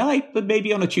Friday night, but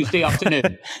maybe on a Tuesday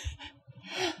afternoon.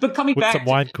 But coming with back some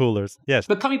wine coolers, yes.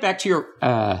 But coming back to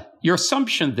your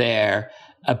assumption there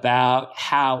about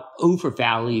how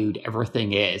overvalued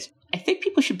everything is, I think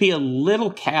people should be a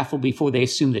little careful before they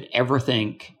assume that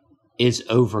everything is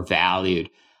overvalued.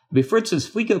 For instance,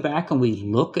 if we go back and we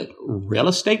look at real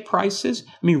estate prices,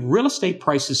 real estate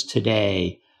prices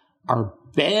today are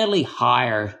barely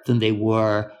higher than they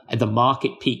were at the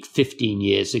market peak 15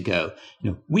 years ago.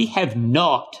 We have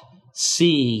not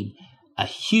seen a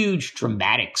huge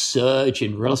dramatic surge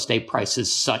in real estate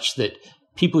prices such that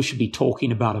people should be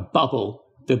talking about a bubble,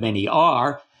 though many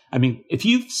are. If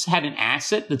you've had an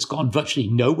asset that's gone virtually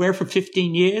nowhere for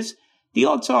 15 years, the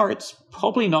odds are it's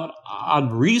probably not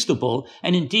unreasonable.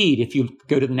 And indeed, if you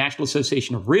go to the National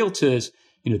Association of Realtors,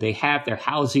 they have their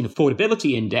housing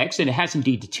affordability index, and it has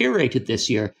indeed deteriorated this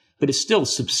year, but it's still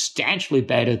substantially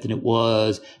better than it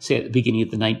was, say, at the beginning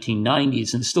of the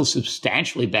 1990s, and still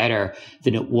substantially better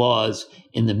than it was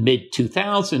in the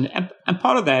mid-2000s. And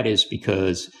part of that is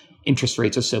because interest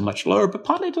rates are so much lower, but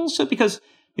partly it's also because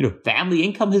family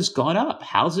income has gone up.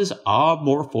 Houses are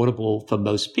more affordable for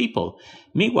most people.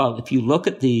 Meanwhile, if you look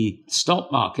at the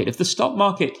stock market, if the stock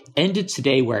market ended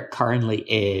today where it currently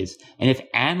is, and if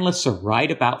analysts are right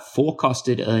about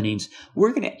forecasted earnings,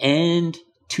 we're going to end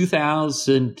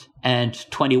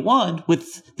 2021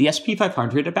 with the S&P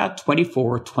 500 about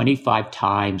 24, 25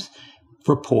 times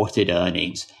reported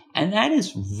earnings. And that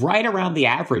is right around the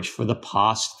average for the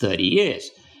past 30 years.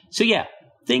 So yeah,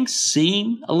 things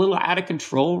seem a little out of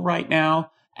control right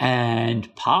now.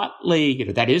 And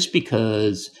partly, that is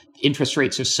because interest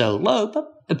rates are so low, but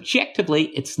objectively,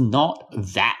 it's not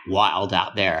that wild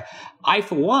out there. I,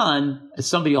 for one, as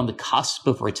somebody on the cusp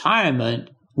of retirement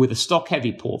with a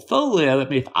stock-heavy portfolio,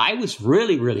 if I was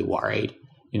really, really worried,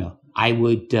 I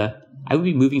would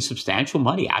be moving substantial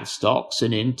money out of stocks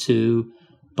and into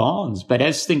bonds. But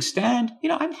as things stand,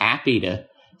 I'm happy to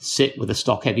sit with a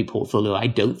stock-heavy portfolio. I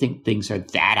don't think things are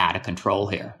that out of control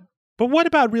here. But what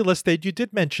about real estate? You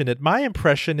did mention it. My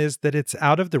impression is that it's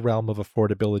out of the realm of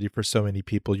affordability for so many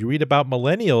people. You read about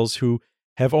millennials who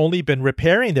have only been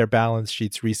repairing their balance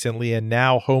sheets recently, and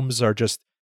now homes are just,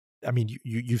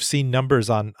 you've seen numbers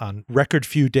on record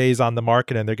few days on the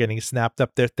market, and they're getting snapped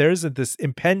up. There's this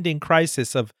impending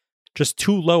crisis of just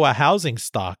too low a housing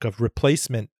stock of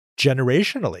replacement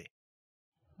generationally.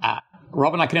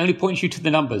 Robin, I can only point you to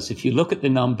the numbers. If you look at the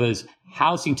numbers,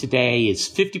 housing today is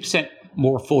 50%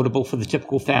 more affordable for the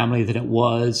typical family than it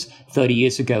was 30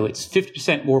 years ago. It's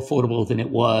 50% more affordable than it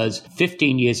was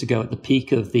 15 years ago at the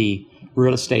peak of the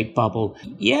real estate bubble.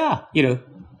 Yeah,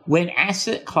 when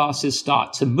asset classes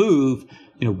start to move,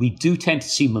 we do tend to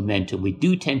see momentum. We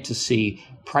do tend to see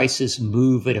prices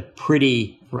move at a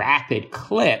pretty rapid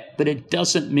clip, but it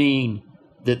doesn't mean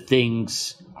that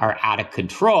things are out of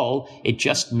control. It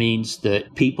just means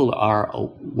that people are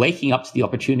waking up to the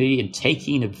opportunity and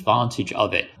taking advantage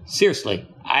of it. Seriously,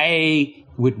 I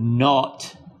would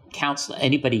not counsel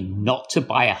anybody not to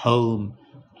buy a home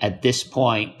at this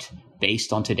point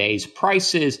based on today's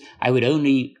prices. I would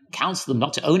only counsel them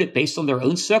not to own it based on their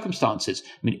own circumstances.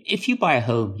 If you buy a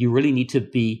home, you really need to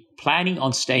be planning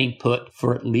on staying put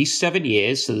for at least 7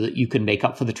 years so that you can make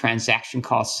up for the transaction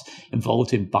costs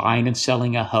involved in buying and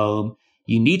selling a home.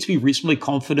 You need to be reasonably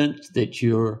confident that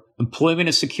your employment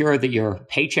is secure, that your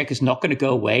paycheck is not going to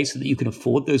go away so that you can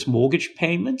afford those mortgage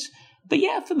payments. But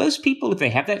yeah, for most people, if they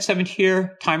have that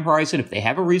 7-year time horizon, if they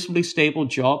have a reasonably stable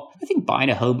job, I think buying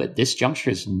a home at this juncture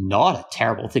is not a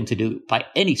terrible thing to do by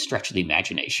any stretch of the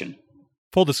imagination.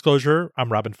 Full disclosure,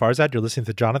 I'm Robin Farzad. You're listening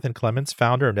to Jonathan Clements,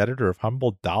 founder and editor of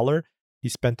Humble Dollar. He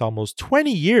spent almost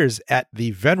 20 years at the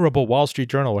venerable Wall Street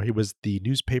Journal, where he was the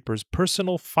newspaper's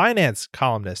personal finance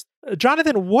columnist.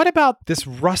 Jonathan, what about this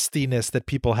rustiness that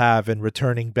people have in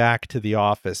returning back to the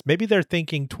office? Maybe they're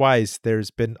thinking twice.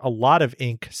 There's been a lot of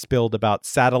ink spilled about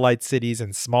satellite cities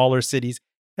and smaller cities,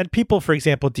 and people, for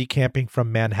example, decamping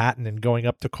from Manhattan and going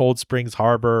up to Cold Springs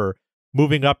Harbor, or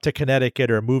moving up to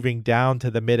Connecticut, or moving down to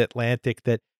the mid-Atlantic,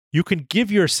 that you can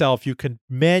you can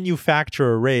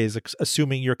manufacture a raise,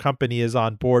 assuming your company is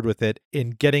on board with it, in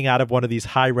getting out of one of these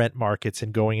high rent markets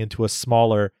and going into a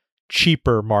smaller,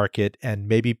 cheaper market, and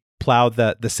maybe plow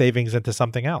the savings into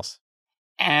something else.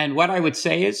 And what I would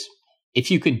say is,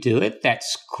 if you can do it,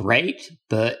 that's great,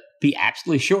 but be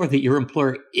absolutely sure that your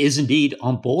employer is indeed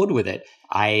on board with it.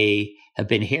 I have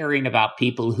been hearing about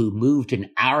people who moved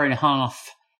an hour and a half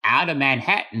out of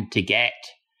Manhattan to get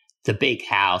the big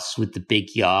house with the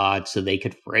big yard so they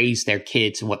could raise their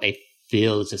kids in what they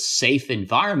feel is a safe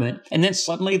environment. And then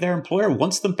suddenly their employer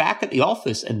wants them back at the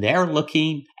office, and they're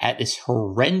looking at this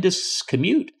horrendous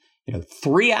commute,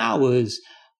 3 hours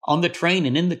on the train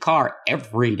and in the car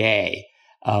every day.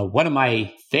 One of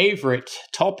my favorite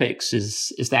topics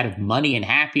is that of money and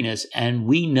happiness. And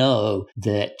we know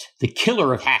that the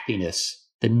killer of happiness,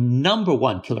 the number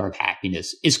one killer of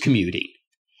happiness, is commuting.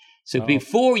 So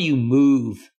before you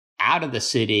move out of the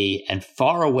city and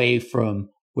far away from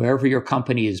wherever your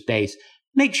company is based,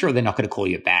 make sure they're not going to call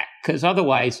you back, because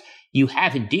otherwise you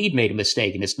have indeed made a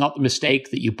mistake. And it's not the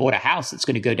mistake that you bought a house that's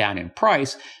going to go down in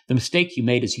price. The mistake you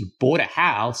made is you bought a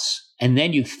house and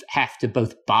then you have to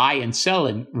both buy and sell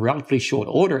in relatively short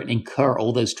order and incur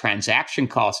all those transaction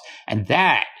costs. And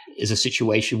that is a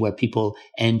situation where people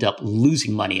end up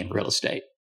losing money in real estate.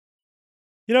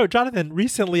 Jonathan,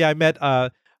 recently I met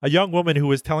a young woman who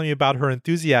was telling me about her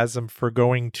enthusiasm for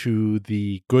going to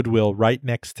the Goodwill right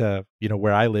next to,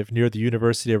 where I live, near the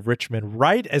University of Richmond,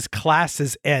 right as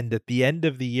classes end at the end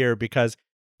of the year, because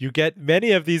you get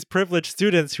many of these privileged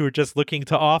students who are just looking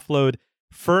to offload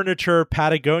furniture,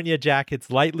 Patagonia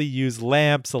jackets, lightly used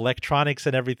lamps, electronics,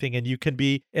 and everything, and you can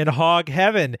be in hog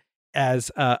heaven.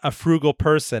 as a frugal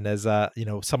person, as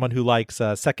someone who likes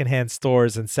secondhand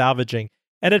stores and salvaging.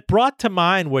 And it brought to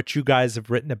mind what you guys have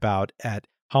written about at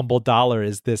Humble Dollar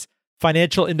is this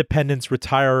financial independence,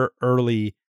 retire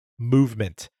early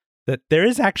movement. That there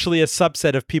is actually a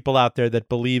subset of people out there that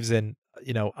believes in,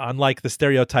 unlike the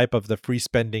stereotype of the free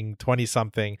spending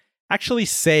 20-something, actually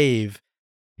save,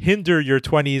 hinder your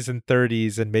 20s and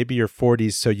 30s and maybe your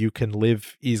 40s so you can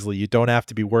live easily. You don't have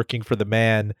to be working for the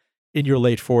man in your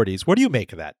late 40s. What do you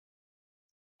make of that?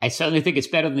 I certainly think it's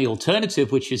better than the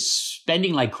alternative, which is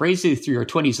spending like crazy through your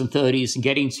 20s and 30s and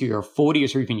getting to your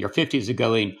 40s or even your 50s and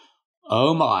going,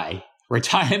 oh my,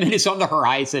 retirement is on the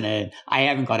horizon and I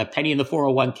haven't got a penny in the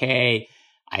 401k.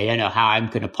 I don't know how I'm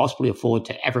going to possibly afford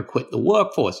to ever quit the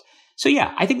workforce. So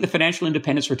yeah, I think the financial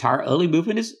independence retire early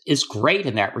movement is great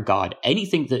in that regard.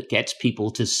 Anything that gets people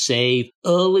to save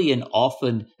early and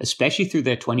often, especially through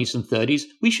their 20s and 30s,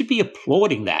 we should be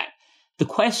applauding that. The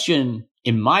question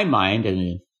in my mind and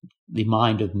in the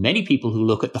mind of many people who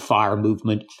look at the FIRE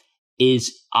movement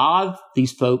is, are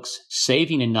these folks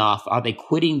saving enough? Are they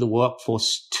quitting the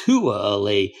workforce too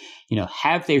early?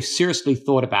 Have they seriously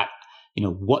thought about,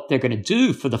 what they're going to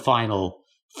do for the final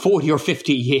 40 or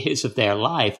 50 years of their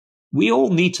life? We all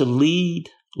need to lead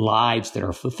lives that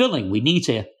are fulfilling. We need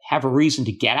to have a reason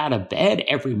to get out of bed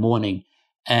every morning.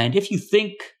 And if you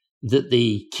think that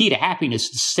the key to happiness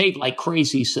is to save like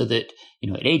crazy so that,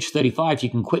 at age 35, you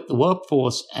can quit the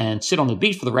workforce and sit on the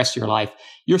beach for the rest of your life,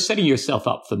 you're setting yourself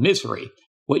up for misery.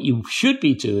 What you should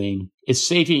be doing is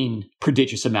saving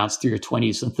prodigious amounts through your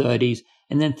 20s and 30s,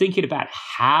 and then thinking about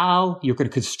how you're going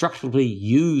to constructively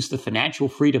use the financial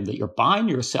freedom that you're buying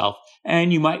yourself.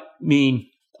 And you might mean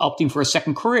opting for a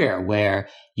second career where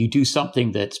you do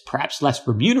something that's perhaps less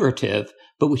remunerative,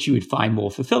 but which you would find more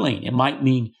fulfilling. It might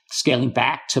mean scaling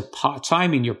back to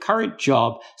part-time in your current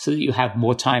job so that you have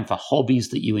more time for hobbies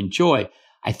that you enjoy.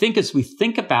 I think as we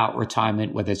think about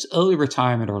retirement, whether it's early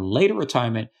retirement or later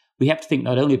retirement, we have to think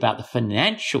not only about the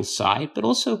financial side, but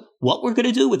also what we're going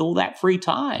to do with all that free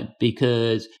time.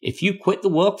 Because if you quit the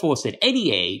workforce at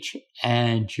any age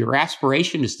and your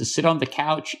aspiration is to sit on the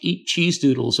couch, eat cheese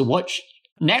doodles, and watch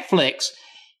Netflix,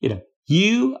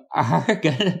 you are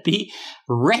going to be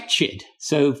wretched.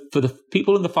 So for the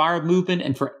people in the FIRE movement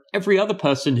and for every other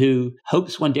person who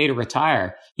hopes one day to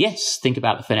retire, yes, think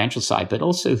about the financial side, but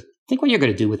also think what you're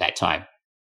going to do with that time.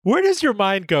 Where does your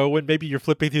mind go when maybe you're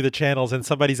flipping through the channels and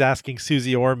somebody's asking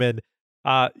Susie Orman,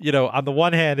 on the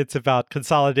one hand, it's about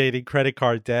consolidating credit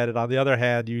card debt. And on the other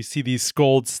hand, you see these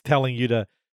scolds telling you to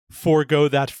forego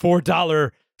that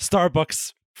 $4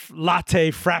 Starbucks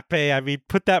latte frappe. I mean,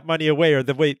 put that money away, or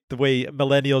the way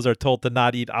millennials are told to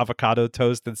not eat avocado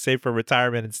toast and save for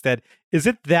retirement instead. Is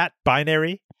it that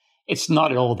binary? It's not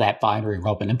at all that binary,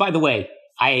 Robin. And by the way,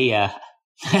 I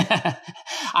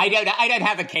don't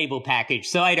have a cable package,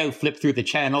 so I don't flip through the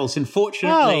channels.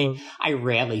 Unfortunately, I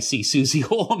rarely see Susie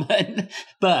Orman.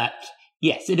 But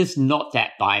yes, it is not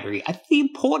that binary. I think the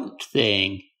important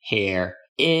thing here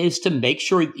is to make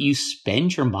sure that you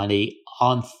spend your money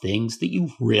on things that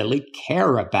you really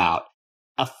care about.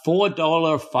 A $4,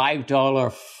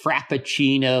 $5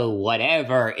 Frappuccino,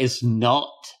 whatever, is not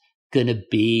going to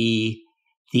be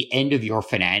the end of your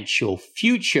financial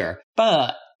future.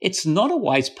 But it's not a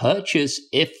wise purchase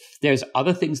if there's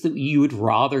other things that you would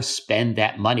rather spend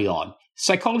that money on.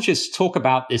 Psychologists talk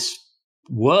about this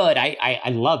word. I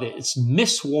love it. It's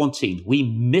miswanting. We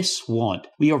miswant.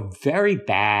 We are very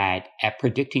bad at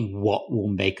predicting what will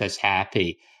make us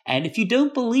happy. And if you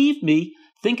don't believe me,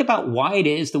 think about why it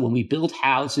is that when we build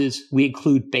houses, we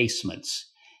include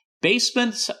basements.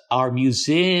 Basements are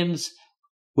museums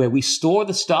where we store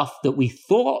the stuff that we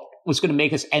thought was going to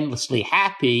make us endlessly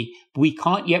happy, but we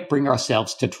can't yet bring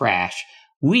ourselves to trash.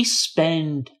 We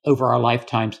spend over our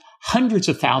lifetimes hundreds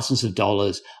of thousands of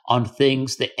dollars on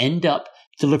things that end up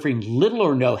delivering little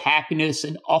or no happiness,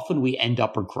 and often we end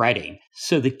up regretting.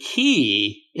 So the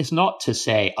key is not to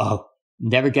say,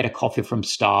 never get a coffee from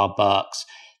Starbucks.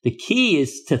 The key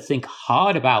is to think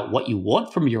hard about what you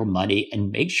want from your money and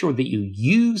make sure that you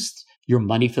use your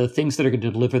money for the things that are going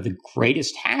to deliver the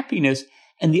greatest happiness.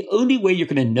 And the only way you're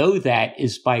going to know that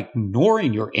is by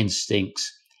ignoring your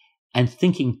instincts and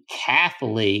thinking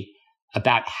carefully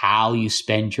about how you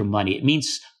spend your money. It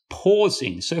means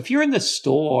pausing. So if you're in the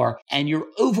store and you're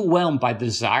overwhelmed by the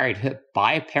desire to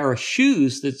buy a pair of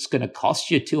shoes that's going to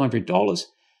cost you $200,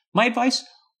 my advice,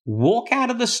 walk out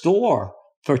of the store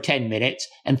for 10 minutes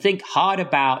and think hard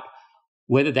about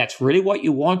whether that's really what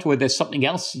you want, or whether there's something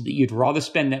else that you'd rather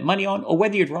spend that money on, or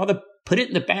whether you'd rather put it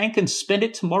in the bank and spend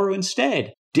it tomorrow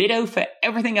instead. Ditto for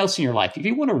everything else in your life. If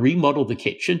you want to remodel the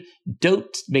kitchen,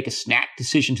 don't make a snap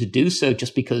decision to do so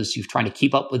just because you're trying to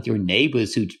keep up with your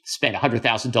neighbors who spent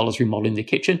 $100,000 remodeling the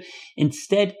kitchen.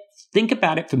 Instead, think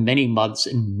about it for many months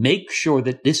and make sure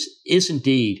that this is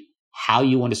indeed how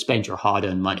you want to spend your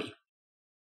hard-earned money.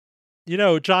 You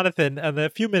know, Jonathan, in the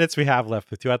few minutes we have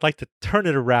left with you, I'd like to turn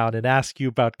it around and ask you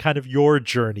about kind of your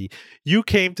journey. You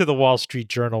came to the Wall Street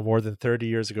Journal more than 30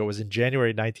 years ago. It was in January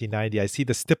 1990. I see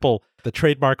the stipple, the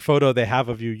trademark photo they have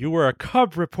of you. You were a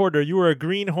cub reporter. You were a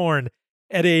greenhorn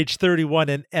at age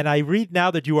 31. And I read now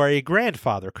that you are a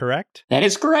grandfather, correct? That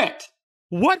is correct.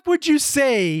 What would you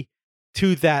say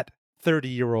to that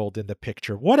 30-year-old in the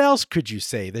picture? What else could you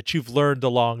say that you've learned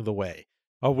along the way?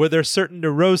 Or were there certain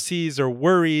neuroses or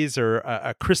worries or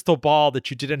a crystal ball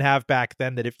that you didn't have back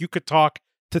then that if you could talk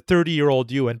to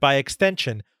 30-year-old you, and by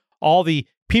extension, all the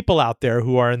people out there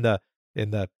who are in the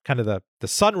kind of the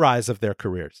sunrise of their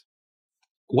careers?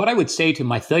 What I would say to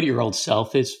my 30-year-old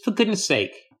self is, for goodness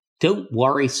sake, don't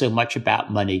worry so much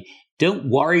about money. Don't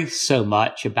worry so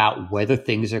much about whether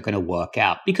things are going to work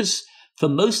out. Because for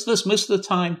most of us, most of the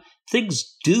time,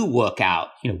 things do work out.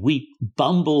 We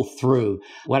bumble through.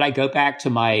 When I go back to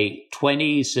my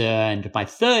 20s and my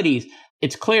 30s,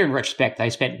 it's clear in retrospect that I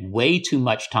spent way too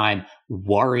much time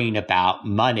worrying about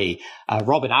money.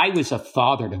 Robin, I was a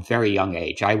father at a very young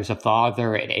age. I was a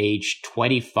father at age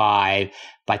 25.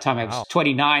 By the time I was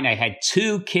 29, I had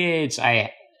 2 kids.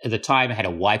 At the time, I had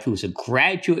a wife who was a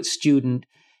graduate student.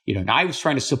 And I was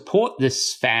trying to support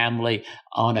this family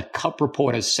on a cub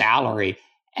reporter's salary.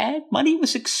 And money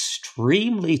was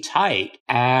extremely tight.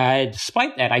 And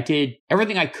despite that, I did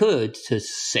everything I could to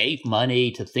save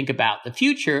money, to think about the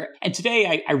future. And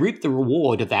today I reap the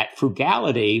reward of that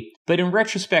frugality. But in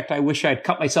retrospect, I wish I'd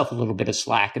cut myself a little bit of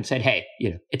slack and said, hey,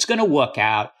 it's going to work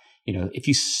out. If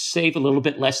you save a little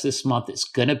bit less this month, it's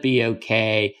going to be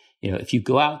okay. If you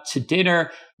go out to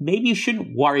dinner, maybe you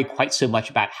shouldn't worry quite so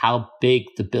much about how big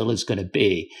the bill is going to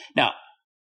be. Now,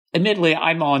 admittedly,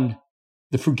 I'm on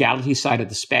the frugality side of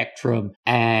the spectrum.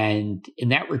 And in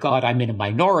that regard, I'm in a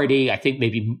minority. I think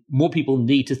maybe more people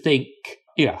need to think,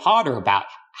 harder about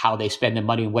how they spend their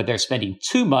money and whether they're spending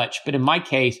too much. But in my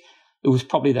case, it was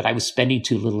probably that I was spending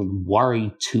too little and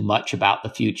worrying too much about the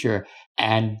future.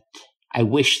 And I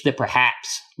wish that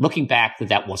perhaps, looking back,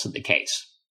 that wasn't the case.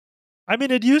 I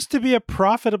mean, it used to be a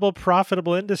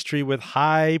profitable industry with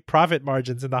high profit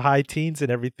margins in the high teens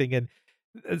and everything. And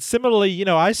similarly,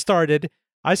 I started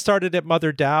at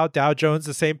Mother Dow Jones,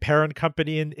 the same parent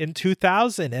company in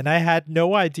 2000. And I had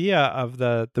no idea of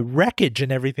the wreckage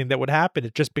and everything that would happen.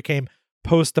 It just became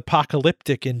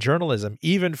post-apocalyptic in journalism,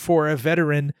 even for a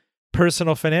veteran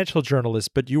personal financial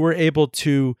journalist. But you were able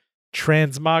to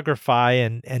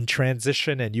transmogrify and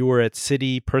transition, and you were at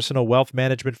Citi Personal Wealth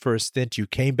Management for a stint. You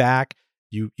came back.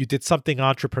 You did something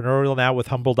entrepreneurial now with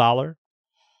Humble Dollar.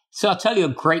 So I'll tell you a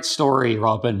great story,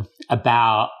 Robin,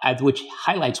 about which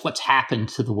highlights what's happened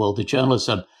to the world of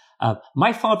journalism.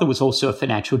 My father was also a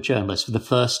financial journalist for the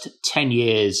first 10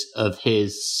 years of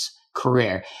his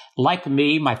career. Like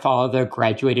me, my father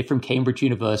graduated from Cambridge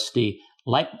University.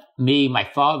 Like me, my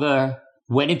father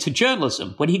went into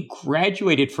journalism. When he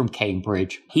graduated from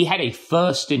Cambridge, he had a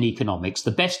first in economics,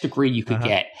 the best degree you could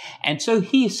get. And so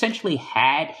he essentially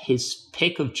had his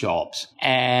pick of jobs,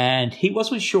 and he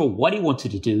wasn't sure what he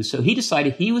wanted to do. So he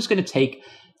decided he was going to take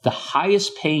the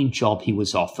highest paying job he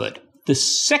was offered. The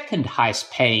second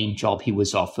highest paying job he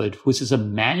was offered was as a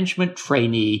management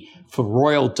trainee for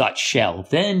Royal Dutch Shell,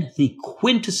 then the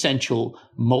quintessential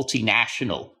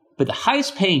multinational. But the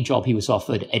highest paying job he was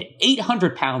offered at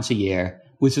 £800 a year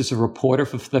was as a reporter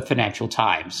for the Financial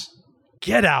Times.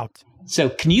 Get out. So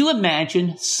can you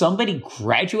imagine somebody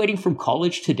graduating from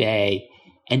college today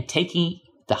and taking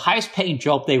the highest paying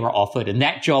job they were offered, and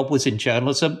that job was in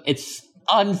journalism? It's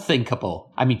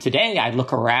unthinkable. I mean, today I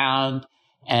look around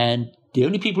and the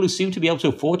only people who seem to be able to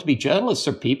afford to be journalists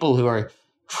are people who are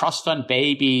trust fund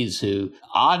babies who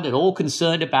aren't at all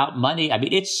concerned about money. I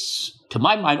mean, it's, to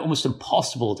my mind, almost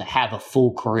impossible to have a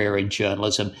full career in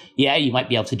journalism. Yeah, you might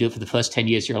be able to do it for the first 10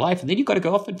 years of your life, and then you've got to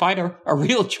go off and find a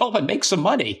real job and make some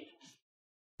money.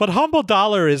 But Humble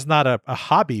Dollar is not a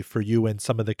hobby for you and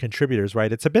some of the contributors,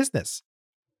 right? It's a business.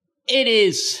 It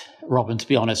is, Robin, to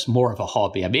be honest, more of a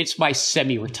hobby. I mean, it's my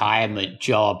semi-retirement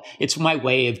job. It's my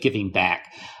way of giving back.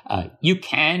 You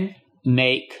can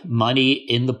make money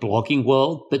in the blogging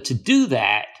world, but to do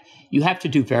that, you have to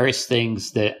do various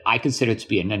things that I consider to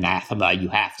be an anathema. You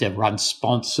have to run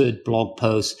sponsored blog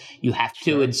posts. You have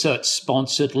to insert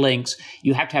sponsored links.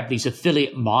 You have to have these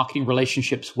affiliate marketing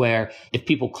relationships where if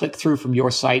people click through from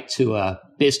your site to a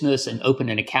business and open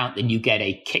an account, then you get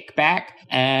a kickback.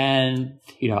 And,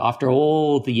 after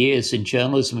all the years in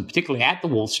journalism, and particularly at the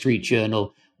Wall Street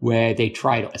Journal, where they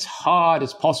tried as hard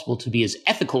as possible to be as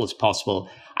ethical as possible,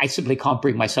 I simply can't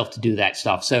bring myself to do that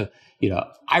stuff. So,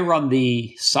 I run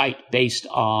the site based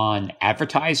on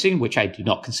advertising, which I do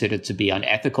not consider to be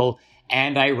unethical,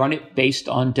 and I run it based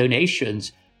on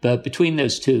donations. But between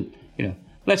those two,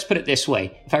 let's put it this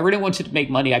way. If I really wanted to make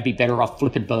money, I'd be better off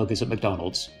flipping burgers at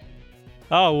McDonald's.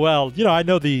 Oh, well, I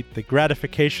know the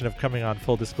gratification of coming on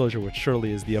Full Disclosure, which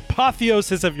surely is the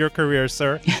apotheosis of your career,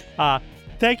 sir.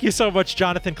 Thank you so much,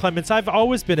 Jonathan Clements. I've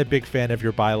always been a big fan of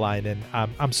your byline, and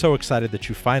I'm so excited that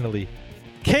you finally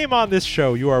came on this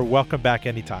show. You are welcome back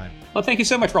anytime. Well, thank you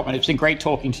so much, Robin. It's been great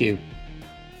talking to you.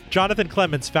 Jonathan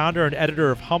Clements, founder and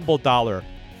editor of Humble Dollar.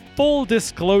 Full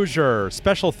Disclosure.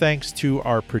 Special thanks to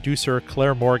our producer,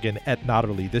 Claire Morgan at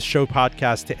Notterly. This show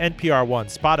podcast to NPR One,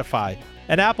 Spotify,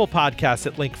 and Apple Podcasts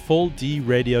at link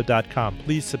fulldradio.com.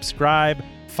 Please subscribe,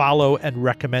 follow, and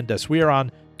recommend us. We are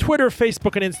on Twitter,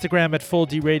 Facebook, and Instagram at Full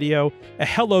D Radio. A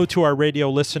hello to our radio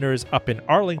listeners up in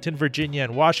Arlington, Virginia,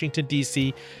 and Washington,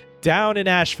 D.C., down in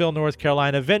Asheville, North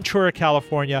Carolina, Ventura,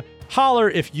 California.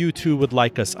 Holler if you too would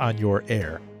like us on your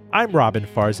air. I'm Robin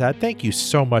Farzad. Thank you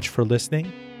so much for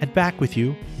listening, and back with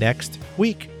you next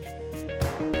week.